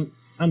direction, but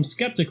I'm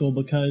skeptical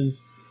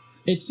because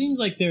it seems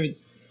like they're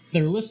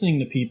listening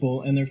to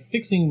people and they're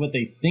fixing what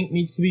they think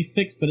needs to be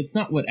fixed, but it's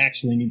not what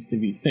actually needs to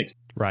be fixed.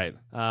 Right.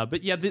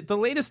 But yeah, the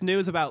latest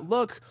news about,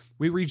 look,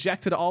 we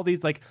rejected all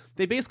these, like,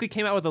 they basically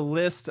came out with a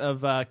list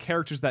of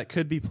characters that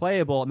could be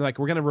playable, and they're like,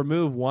 we're going to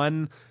remove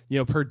one,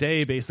 per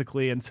day,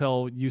 basically,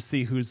 until you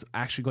see who's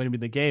actually going to be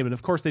in the game. And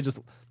of course,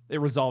 it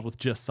resolved with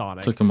just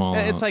Sonic. Took them all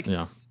And it's out, like,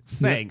 yeah.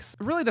 thanks.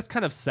 Really, that's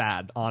kind of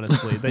sad,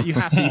 honestly, that you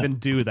have to even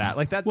do that.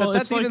 Like,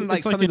 that's even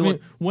like something to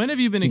look. when have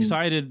you been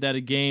excited that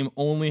a game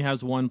only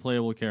has one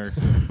playable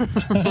character?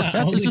 That's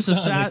Only just a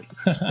Sonic.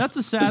 that's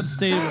a sad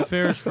state of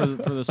affairs for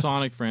the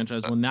Sonic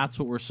franchise when that's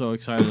what we're so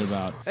excited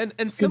about.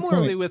 And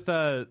similarly with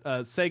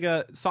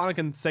Sega, Sonic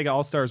and Sega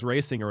All-Stars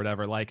Racing or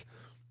whatever, like,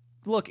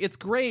 look, it's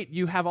great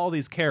you have all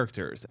these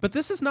characters, but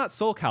this is not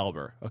Soul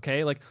Calibur,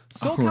 okay? Like,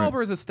 Soul Right.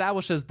 Calibur is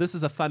established as this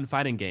is a fun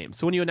fighting game.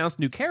 So when you announce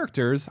new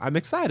characters, I'm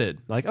excited.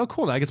 Like, oh,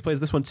 cool, now I get to play as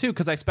this one too,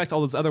 because I expect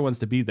all those other ones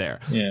to be there.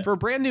 Yeah. For a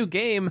brand new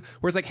game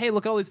where it's like, hey,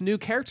 look at all these new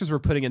characters we're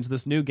putting into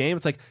this new game,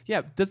 it's like,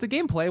 yeah, does the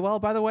game play well,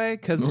 by the way?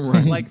 Because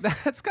like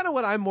that's kind of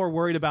what I'm more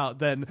worried about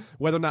than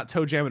whether or not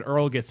Toe Jam and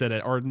Earl gets in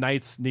it or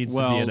Knights needs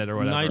to be in it or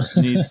whatever. Knights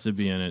needs to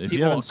be in it. If you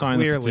People haven't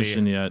signed the clearly-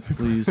 petition yet,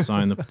 please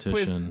sign the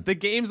Please, petition. the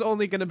game's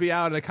only going to be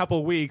out in a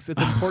couple weeks.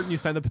 It's important you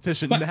sign the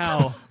petition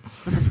now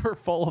for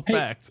full Hey,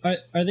 effect.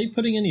 are they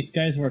putting any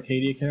Skies of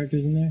Arcadia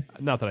characters in there?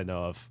 Not that I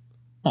know of.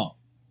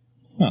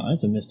 Oh,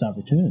 that's a missed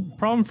opportunity.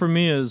 Problem for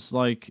me is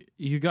like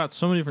you got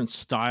so many different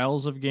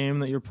styles of game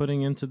that you're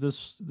putting into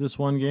this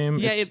one game.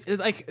 Yeah, It's-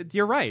 like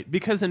you're right,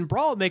 because in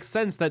Brawl it makes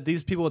sense that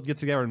these people would get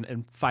together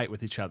and fight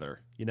with each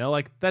other. You know,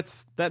 like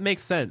that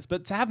makes sense.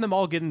 But to have them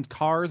all get in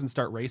cars and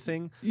start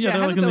racing, Yeah, it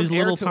they're has like its in own these air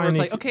little to it where it's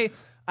tiny- like, okay,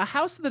 a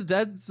House of the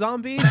Dead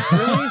zombie,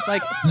 really?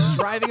 Like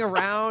driving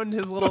around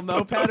his little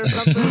moped or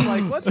something?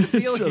 Like, what's the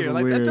deal just here?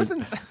 Like weird.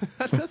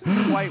 that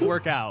doesn't quite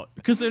work out.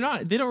 because they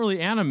don't really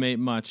animate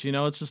much, you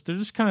know. It's just they're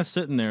just kind of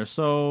sitting there.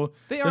 So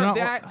They they're are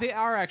not, they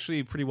are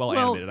actually pretty well,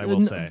 well, animated, I will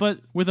say. But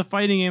with a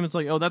fighting game, it's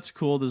like, oh, that's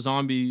cool. The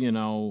zombie, you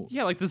know.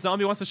 yeah, like the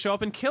zombie wants to show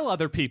up and kill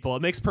other people.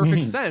 It makes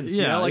perfect sense.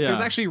 You Yeah, know? Like there's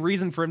yeah. actually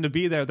reason for him to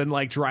be there than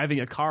like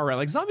driving a car around.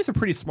 Like zombies are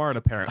pretty smart,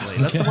 apparently.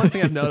 That's the one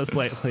thing I've noticed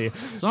lately.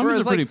 Zombies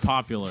Whereas, are pretty like,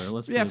 popular.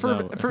 Let's yeah, put it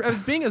that way. for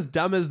as being as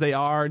dumb as they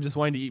are and just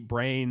wanting to eat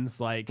brains,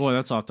 like Boy,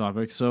 that's off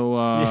topic. So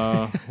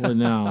what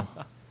now?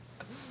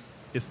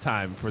 it's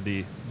time for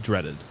the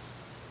dreaded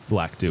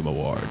Black Doom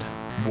Award.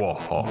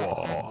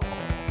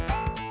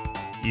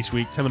 Each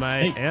week, Tim and I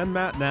and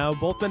Matt now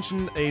both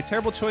mention a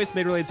terrible choice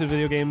made related to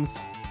video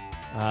games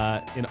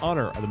in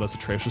honor of the most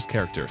atrocious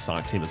character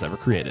Sonic Team has ever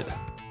created,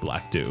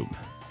 Black Doom.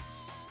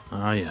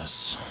 Ah,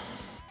 yes.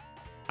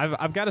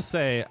 I've got to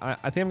say, I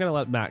think I'm going to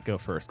let Matt go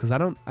first because I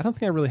don't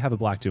think I really have a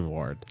Black Doom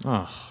award.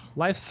 Oh,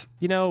 Life's,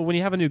 you know, when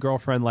you have a new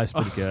girlfriend, life's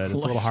pretty good.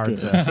 It's a little hard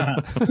life's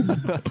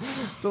to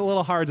it's a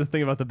little hard to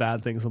think about the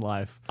bad things in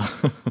life.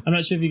 I'm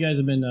not sure if you guys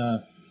have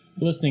been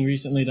listening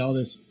recently to all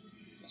this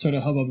sort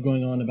of hubbub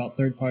going on about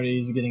third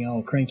parties getting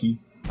all cranky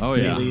oh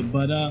yeah. lately,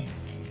 but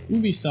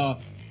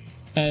Ubisoft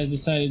has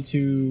decided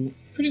to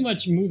pretty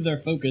much move their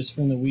focus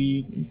from the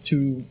Wii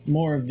to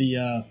more of the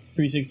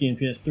 360 and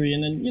PS3.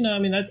 And then, you know, I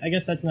mean, I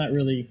guess that's not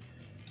really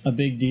a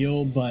big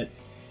deal, but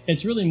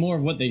it's really more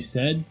of what they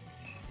said.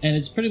 And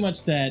it's pretty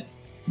much that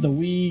the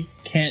Wii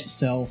can't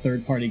sell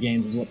third-party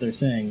games is what they're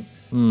saying.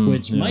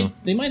 Which yeah.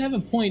 they might have a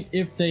point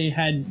if they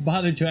had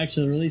bothered to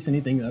actually release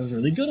anything that was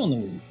really good on the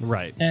Wii.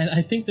 Right. And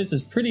I think this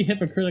is pretty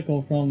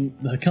hypocritical from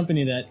the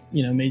company that,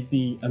 you know, makes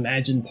the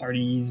Imagine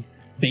Parties,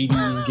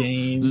 Babies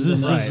games.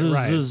 and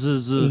Right.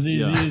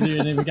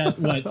 and then we got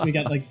we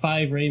got like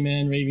 5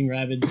 Rayman Raving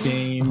Rabbids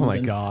games. Oh my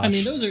and, gosh. I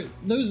mean,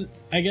 those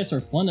I guess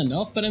are fun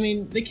enough, but I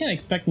mean, they can't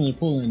expect them to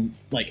pull in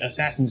like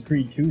Assassin's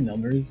Creed 2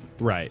 numbers.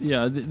 Right.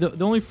 Yeah,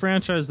 the only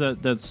franchise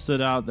that stood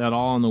out at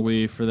all on the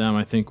Wii for them,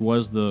 I think,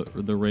 was the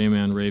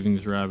Rayman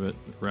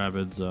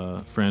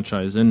Rabbids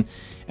franchise, and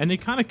they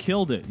kind of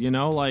killed it. You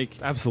know, like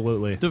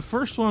Absolutely. the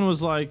first one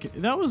was like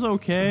that was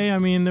okay. I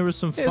mean, there was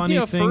some It's, funny you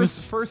know,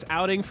 things. first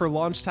outing for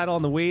launch title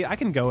on the Wii. I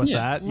can go with Yeah,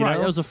 that. You Right,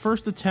 know? it was a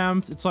first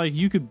attempt. It's like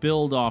you could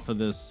build off of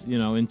this, you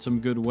know, in some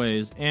good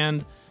ways.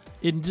 And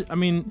I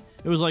mean,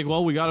 it was like,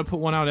 well, we got to put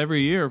one out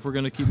every year if we're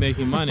going to keep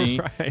making money.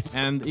 Right.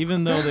 And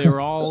even though they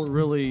were all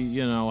really,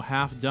 you know,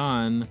 half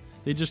done,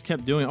 they just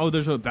kept doing. Oh,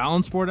 there's a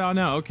balance board out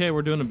now. Okay,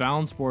 we're doing a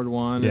balance board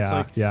one. It's Yeah,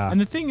 like, yeah. And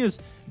the thing is,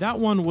 that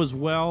one was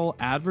well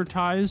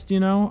advertised.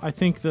 You know, I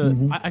think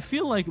I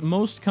feel like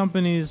most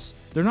companies,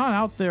 they're not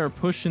out there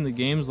pushing the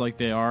games like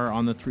they are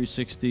on the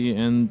 360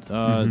 and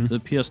the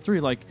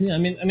PS3. Like, Yeah, I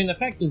mean, the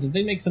fact is, if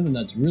they make something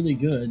that's really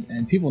good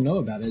and people know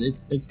about it,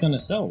 it's gonna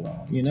sell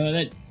well. You know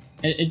that.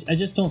 I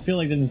just don't feel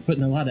like they've been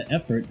putting a lot of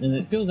effort, and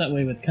it feels that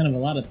way with kind of a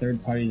lot of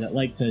third parties that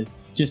like to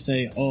just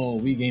say, "Oh,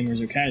 we gamers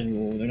are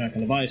casual; they're not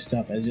going to buy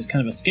stuff," as just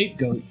kind of a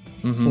scapegoat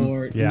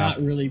for Yeah.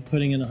 not really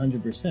putting in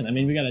 100%. I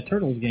mean, we got a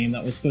Turtles game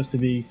that was supposed to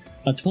be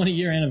a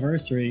 20-year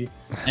anniversary,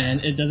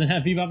 and it doesn't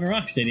have Bebop and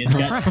Rocksteady. It's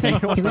got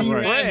like 3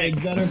 Right.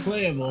 Rabbids that are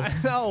playable.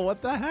 No,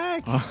 what the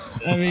heck?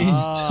 I mean, so-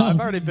 I've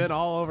already been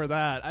all over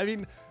that. I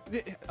mean,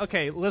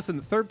 okay,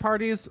 listen, third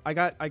parties, I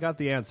got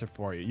the answer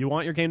for you. You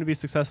want your game to be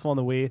successful on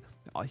the Wii?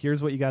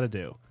 Here's what you got to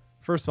do.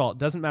 First of all, it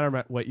doesn't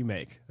matter what you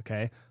make,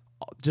 okay?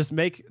 Just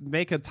make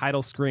a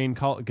title screen,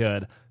 call it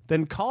good.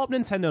 Then call up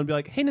Nintendo and be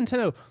like, "Hey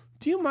Nintendo,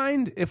 do you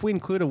mind if we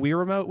include a Wii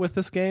remote with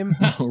this game?"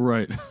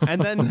 right.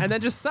 and then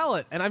just sell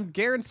it. And I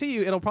guarantee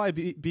you it'll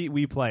probably beat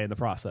Wii Play in the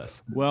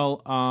process.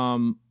 Well,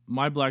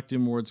 my Black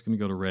Doom award's going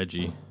to go to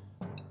Reggie.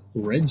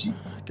 Reggie.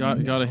 Got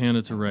to hand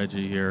it to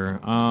Reggie here.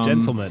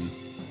 Gentlemen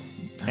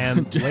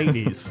and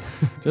ladies.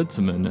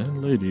 Gentlemen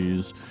and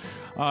ladies.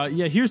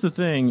 Yeah, here's the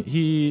thing.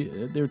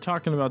 They're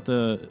talking about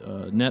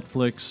the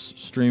Netflix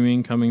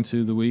streaming coming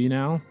to the Wii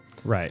now,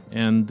 Right.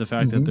 and the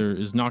fact that there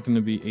is not going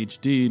to be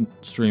HD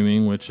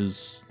streaming, which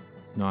is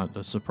not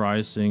a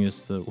surprise, seeing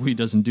as the Wii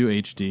doesn't do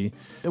HD,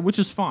 which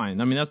is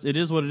fine. I mean, it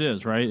is what it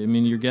is, right? I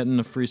mean, you're getting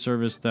a free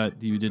service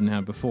that you didn't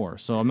have before,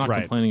 so I'm not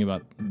Right. complaining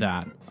about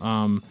that.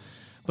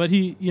 But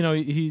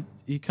he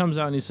comes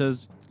out and he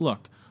says,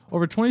 look,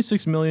 over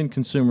 26 million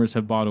consumers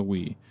have bought a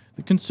Wii.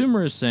 The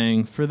consumer is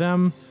saying, for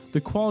them,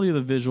 the quality of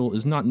the visual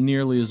is not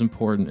nearly as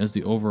important as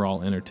the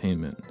overall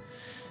entertainment.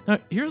 Now,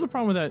 here's the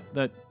problem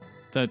with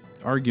that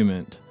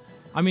argument.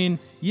 I mean,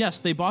 yes,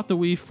 they bought the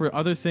Wii for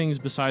other things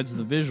besides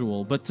the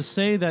visual, but to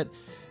say that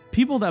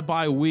people that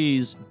buy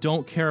Wiis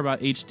don't care about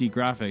HD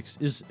graphics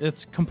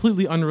it's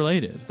completely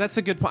unrelated. That's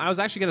a good point. I was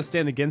actually going to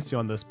stand against you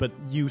on this, but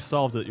you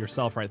solved it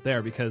yourself right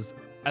there, because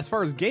as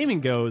far as gaming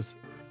goes,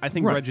 I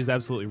think Right. Reggie's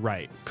absolutely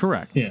right.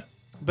 Correct. Yeah.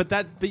 But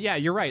yeah,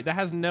 you're right.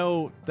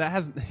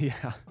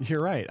 Yeah,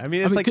 you're right. I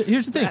mean, it's like,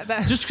 here's the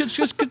thing. Just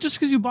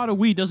because you bought a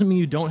Wii doesn't mean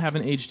you don't have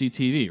an HD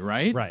TV,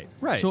 right?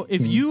 Right. So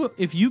if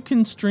you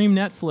can stream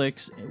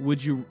Netflix,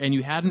 and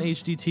you had an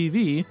HD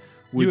TV, you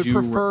would would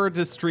prefer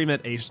to stream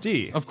it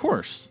HD. Of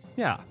course.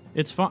 Yeah.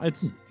 It's fine.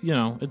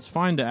 It's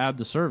fine to add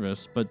the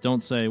service, but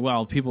don't say,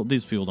 well,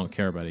 these people don't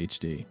care about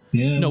HD.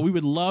 Yeah. No, we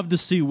would love to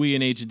see Wii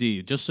in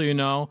HD. Just so you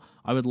know,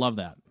 I would love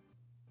that.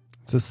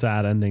 It's a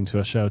sad ending to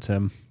a show,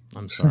 Tim.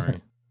 I'm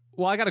sorry.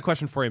 Well, I got a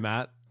question for you,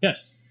 Matt.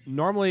 Yes.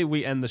 Normally,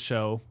 we end the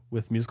show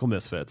with musical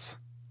misfits.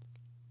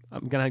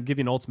 I'm going to give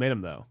you an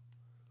ultimatum, though.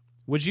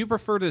 Would you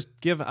prefer to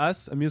give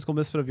us a musical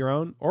misfit of your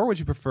own, or would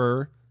you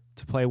prefer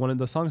to play one of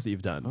the songs that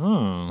you've done?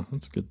 Oh,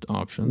 that's a good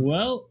option.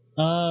 Well,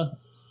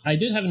 I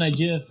did have an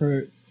idea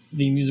for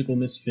the musical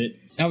misfit.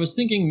 I was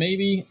thinking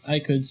maybe I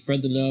could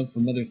spread the love for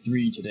Mother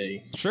 3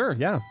 today. Sure,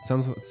 yeah.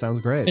 Sounds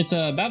great. It's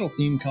a battle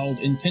theme called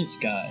Intense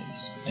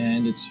Skies,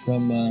 and it's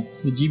from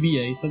the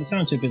GBA, so the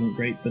sound chip isn't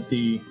great, but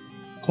the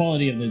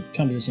quality of the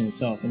composition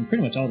itself, and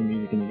pretty much all the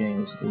music in the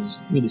game is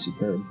really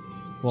superb.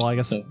 Well, I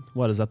guess, So-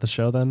 what, is that the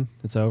show then?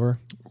 It's over?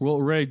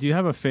 Well, Ray, do you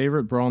have a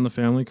favorite Brawl in the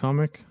Family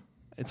comic?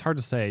 It's hard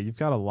to say. You've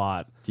got a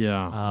lot.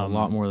 Yeah, a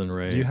lot more than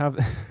Ray. Do you have...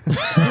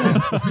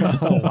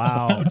 Oh,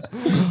 wow.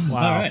 Wow.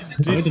 All right.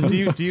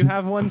 Do you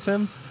have one,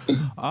 Tim?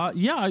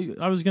 Yeah,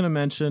 I was going to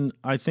mention,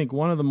 I think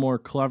one of the more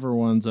clever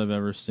ones I've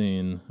ever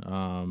seen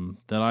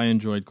that I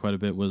enjoyed quite a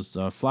bit was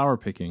flower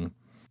picking.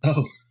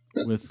 Oh,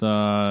 With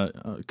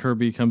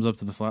Kirby comes up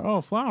to the flower.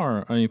 Oh,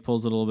 flower. And he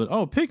pulls it a little bit.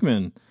 Oh,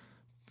 Pikmin.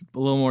 A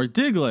little more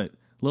Diglett.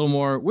 A little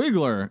more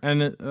Wiggler.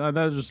 And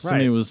that just, to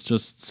me, Right. was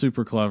just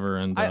super clever.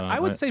 And I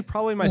would say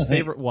probably my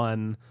favorite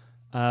one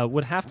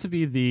would have to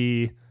be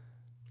the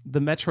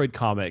Metroid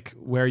comic,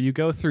 where you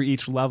go through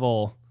each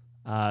level.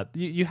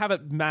 You have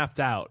it mapped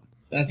out.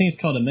 I think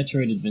it's called a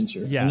Metroid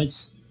Adventure.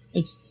 Yes.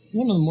 And it's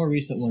one of the more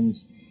recent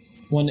ones.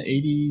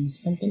 180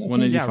 something. I think.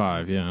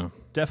 185, yeah.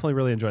 Definitely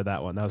really enjoyed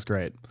that one. That was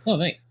great. Oh,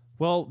 thanks.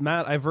 Well,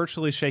 Matt, I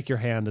virtually shake your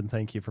hand and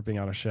thank you for being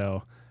on a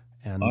show.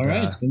 And All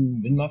right, it's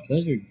been my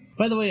pleasure.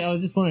 By the way, I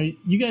was just wondering,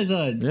 you guys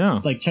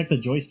like check the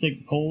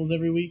joystick polls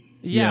every week?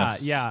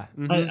 Yes. Yeah.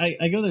 Mhm.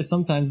 I go there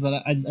sometimes, but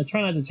I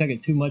try not to check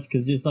it too much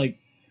because just like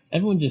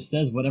everyone just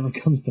says whatever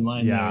comes to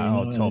mind. Yeah, there, you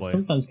know? And totally. it's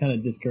sometimes kind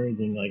of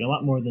discouraging, like a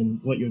lot more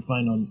than what you would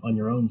find on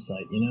your own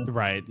site. You know,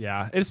 Right,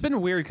 yeah. It's been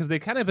weird because they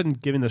kind of been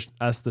giving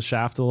us the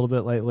shaft a little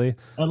bit lately.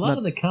 a lot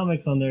of the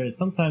comics on there is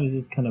sometimes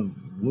just kind of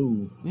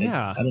woo.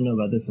 Yeah. I don't know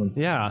about this one.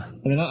 Yeah.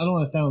 I mean, I don't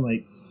want to sound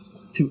like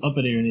too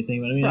uppity or anything,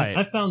 but I mean, Right.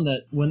 I found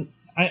that when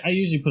I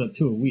usually put up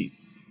 2 a week,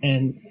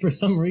 and for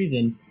some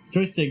reason,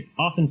 Joystick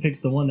often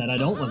picks the one that I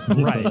don't want to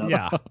put Right, up.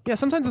 yeah. Yeah,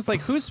 sometimes it's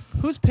like, who's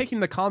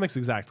picking the comics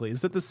exactly?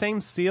 Is it the same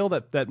seal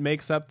that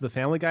makes up the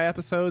Family Guy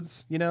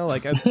episodes? You know,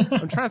 like, I'm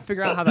trying to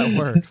figure out how that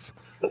works.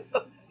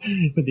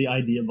 With the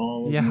idea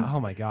balls. Yeah, oh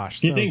my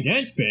gosh. Do you so- think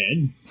that's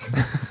bad?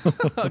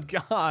 Oh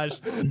gosh,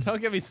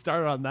 don't get me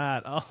started on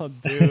that. Oh,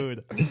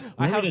 dude, I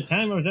Remember have the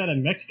time I was at a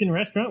Mexican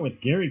restaurant with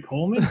Gary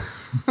Coleman?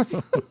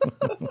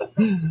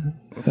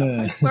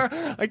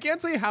 I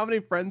can't tell you how many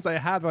friends I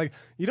have. They're like,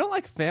 you don't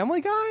like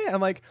Family Guy?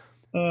 I'm like,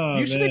 Oh,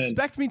 you should man.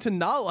 expect me to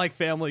not like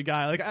Family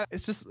Guy. Like,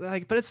 it's just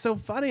like, but it's so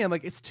funny. I'm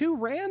like, it's too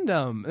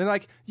random. And they're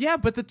like, yeah,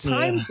 but the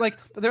times, like,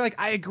 they're like,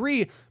 I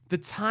agree. The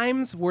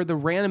times where the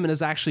random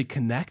is actually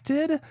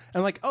connected, and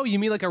I'm like, oh, you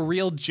mean like a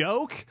real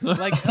joke?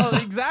 Like, oh,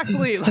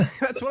 exactly. Like,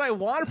 that's what I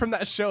want from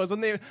that show, is when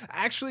they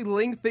actually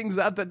link things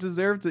up that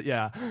deserve to.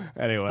 Yeah.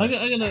 Anyway, I'm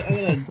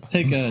gonna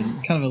take a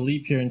kind of a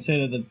leap here and say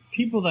that the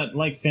people that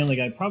like Family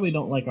Guy probably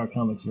don't like our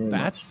comics very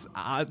much.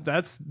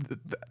 that's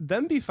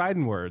them be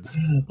fighting words.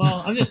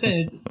 Well, I'm just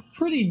saying it's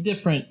pretty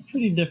different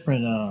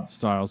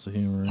Styles of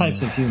humor.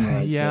 types of humor.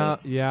 I'd Yeah,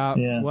 say. yeah.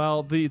 Yeah.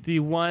 Well, the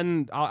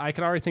one I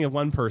can already think of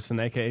one person,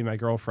 aka my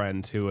girlfriend,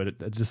 who would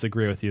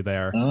disagree with you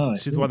there. Oh, I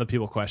She's see. one of the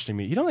people questioning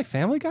me. You don't like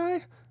Family Guy?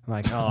 I'm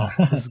like, oh,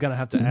 this is gonna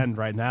have to end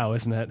right now,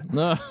 isn't it?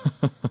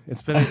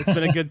 It's been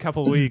a good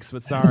couple weeks,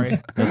 but sorry.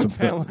 That's a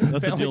Family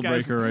deal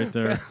Guy's- breaker right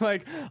there.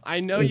 Like, I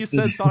know you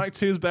said Sonic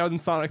 2 is better than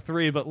Sonic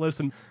 3, but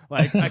listen,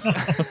 like,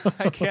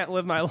 I can't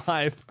live my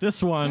life.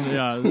 This one,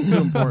 yeah, it's too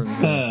important.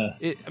 I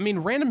mean,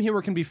 random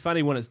humor can be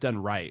funny when it's done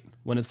right.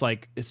 When it's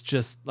like, it's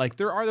just like,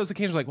 there are those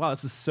occasions like, wow,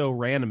 this is so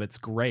random, it's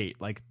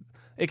great. Like,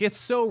 it gets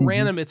so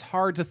random. It's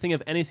hard to think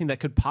of anything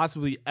that could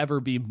possibly ever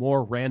be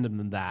more random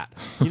than that.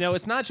 You know,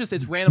 it's not just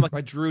it's random like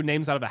I drew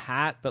names out of a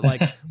hat, but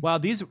like wow,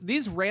 these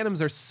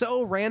randoms are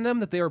so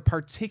random that they were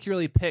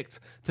particularly picked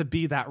to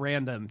be that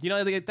random. You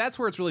know, like, that's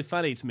where it's really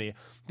funny to me.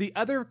 The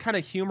other kind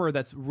of humor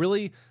that's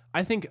really,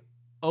 I think,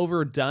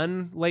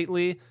 overdone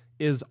lately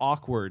is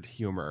awkward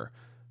humor.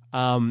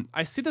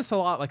 I see this a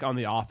lot, like on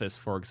The Office,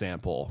 for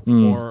example,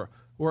 or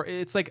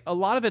it's like a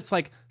lot of it's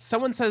like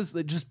someone says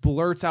that just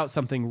blurts out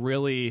something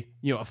really,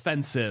 you know,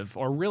 offensive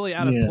or really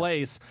out of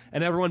place,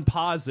 and everyone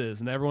pauses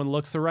and everyone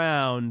looks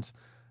around.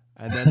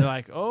 And then they're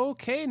like,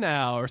 okay,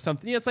 now, or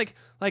something. You know, it's like,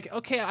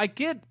 okay, I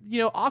get, you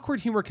know, awkward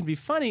humor can be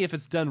funny if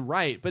it's done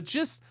right, but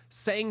just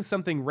saying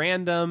something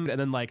random and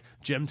then like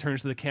Jim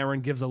turns to the camera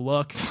and gives a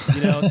look,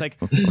 you know, it's like,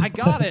 I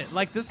got it.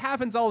 Like this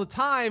happens all the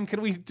time.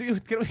 Can we do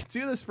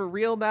this for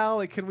real now?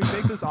 Like, can we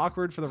make this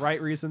awkward for the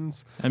right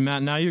reasons? And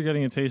Matt, now you're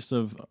getting a taste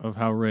of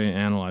how Ray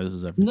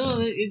analyzes everything. No,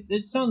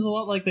 it sounds a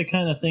lot like the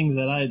kind of things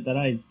that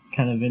I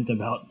kind of vent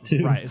about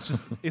too. Right. It's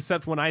just,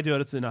 except when I do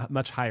it, it's in a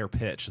much higher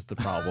pitch is the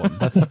problem.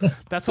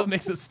 That's what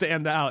makes it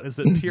stand out, is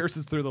it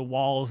pierces through the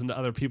walls into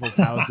other people's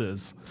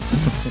houses.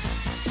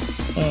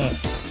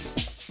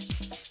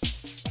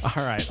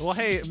 All right. Well,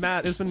 hey,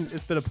 Matt, it's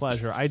been a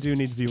pleasure. I do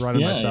need to be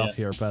running myself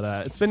here,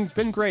 but it's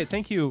been great.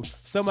 Thank you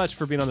so much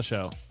for being on the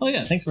show. Oh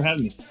yeah, thanks for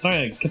having me.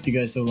 Sorry I kept you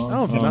guys so long.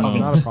 Oh,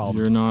 not a problem.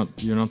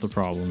 You're not the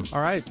problem. All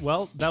right.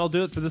 Well, that'll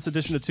do it for this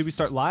edition of To Be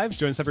Start Live.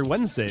 Join us every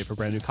Wednesday for a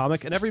brand new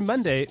comic and every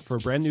Monday for a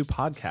brand new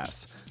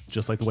podcast,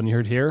 just like the one you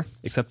heard here,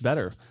 except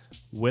better.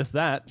 With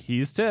that,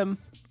 he's Tim.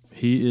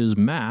 He is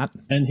Matt.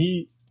 And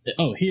he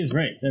is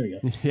Ray. There we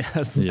go.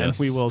 Yes. And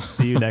we will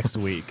see you next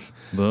week.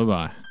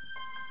 Bye-bye.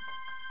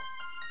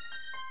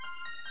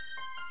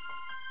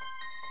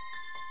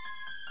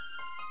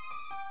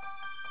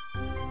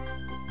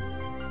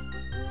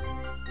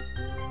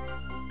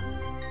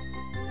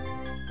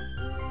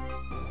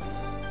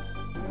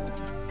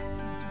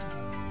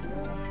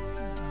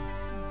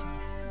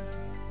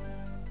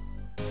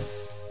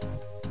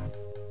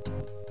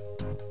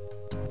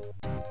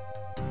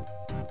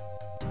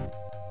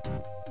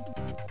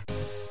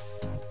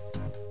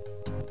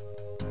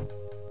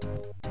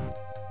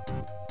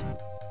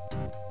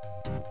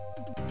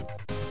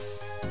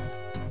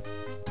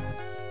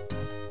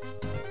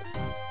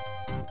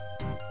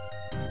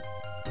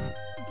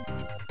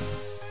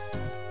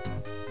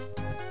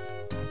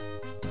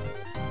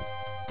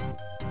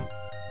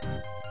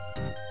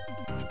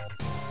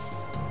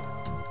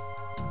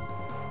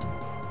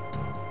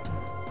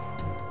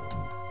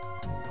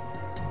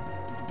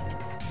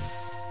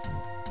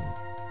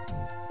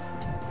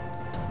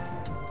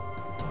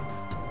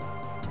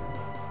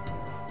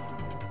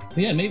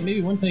 Yeah,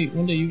 maybe one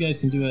day you guys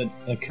can do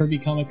a Kirby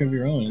comic of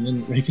your own, and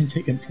then Ray can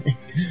take a break.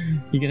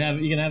 You can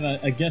have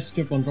a guest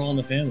strip on Brawl in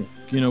the Family.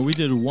 You know, we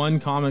did one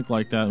comic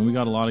like that, and we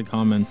got a lot of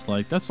comments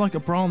like, "That's like a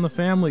Brawl in the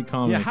Family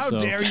comic." Yeah, how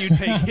dare you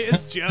take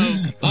his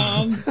joke?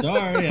 I'm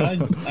sorry. I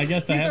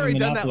guess I He's haven't already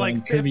done that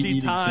like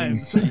 50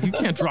 times. You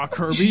can't draw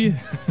Kirby.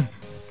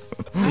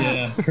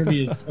 Yeah,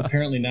 Kirby is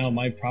apparently now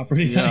my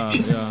property. Yeah.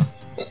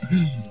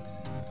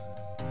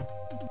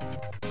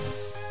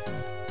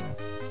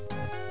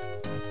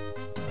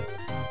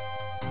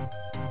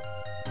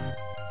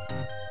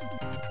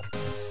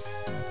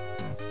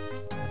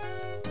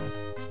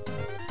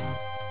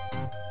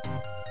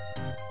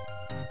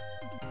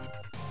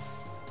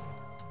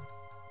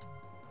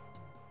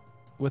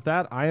 With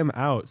that, I am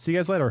out. See you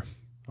guys later.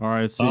 All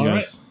right, see you All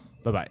guys.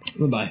 Bye-bye.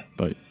 Bye-bye.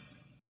 Bye.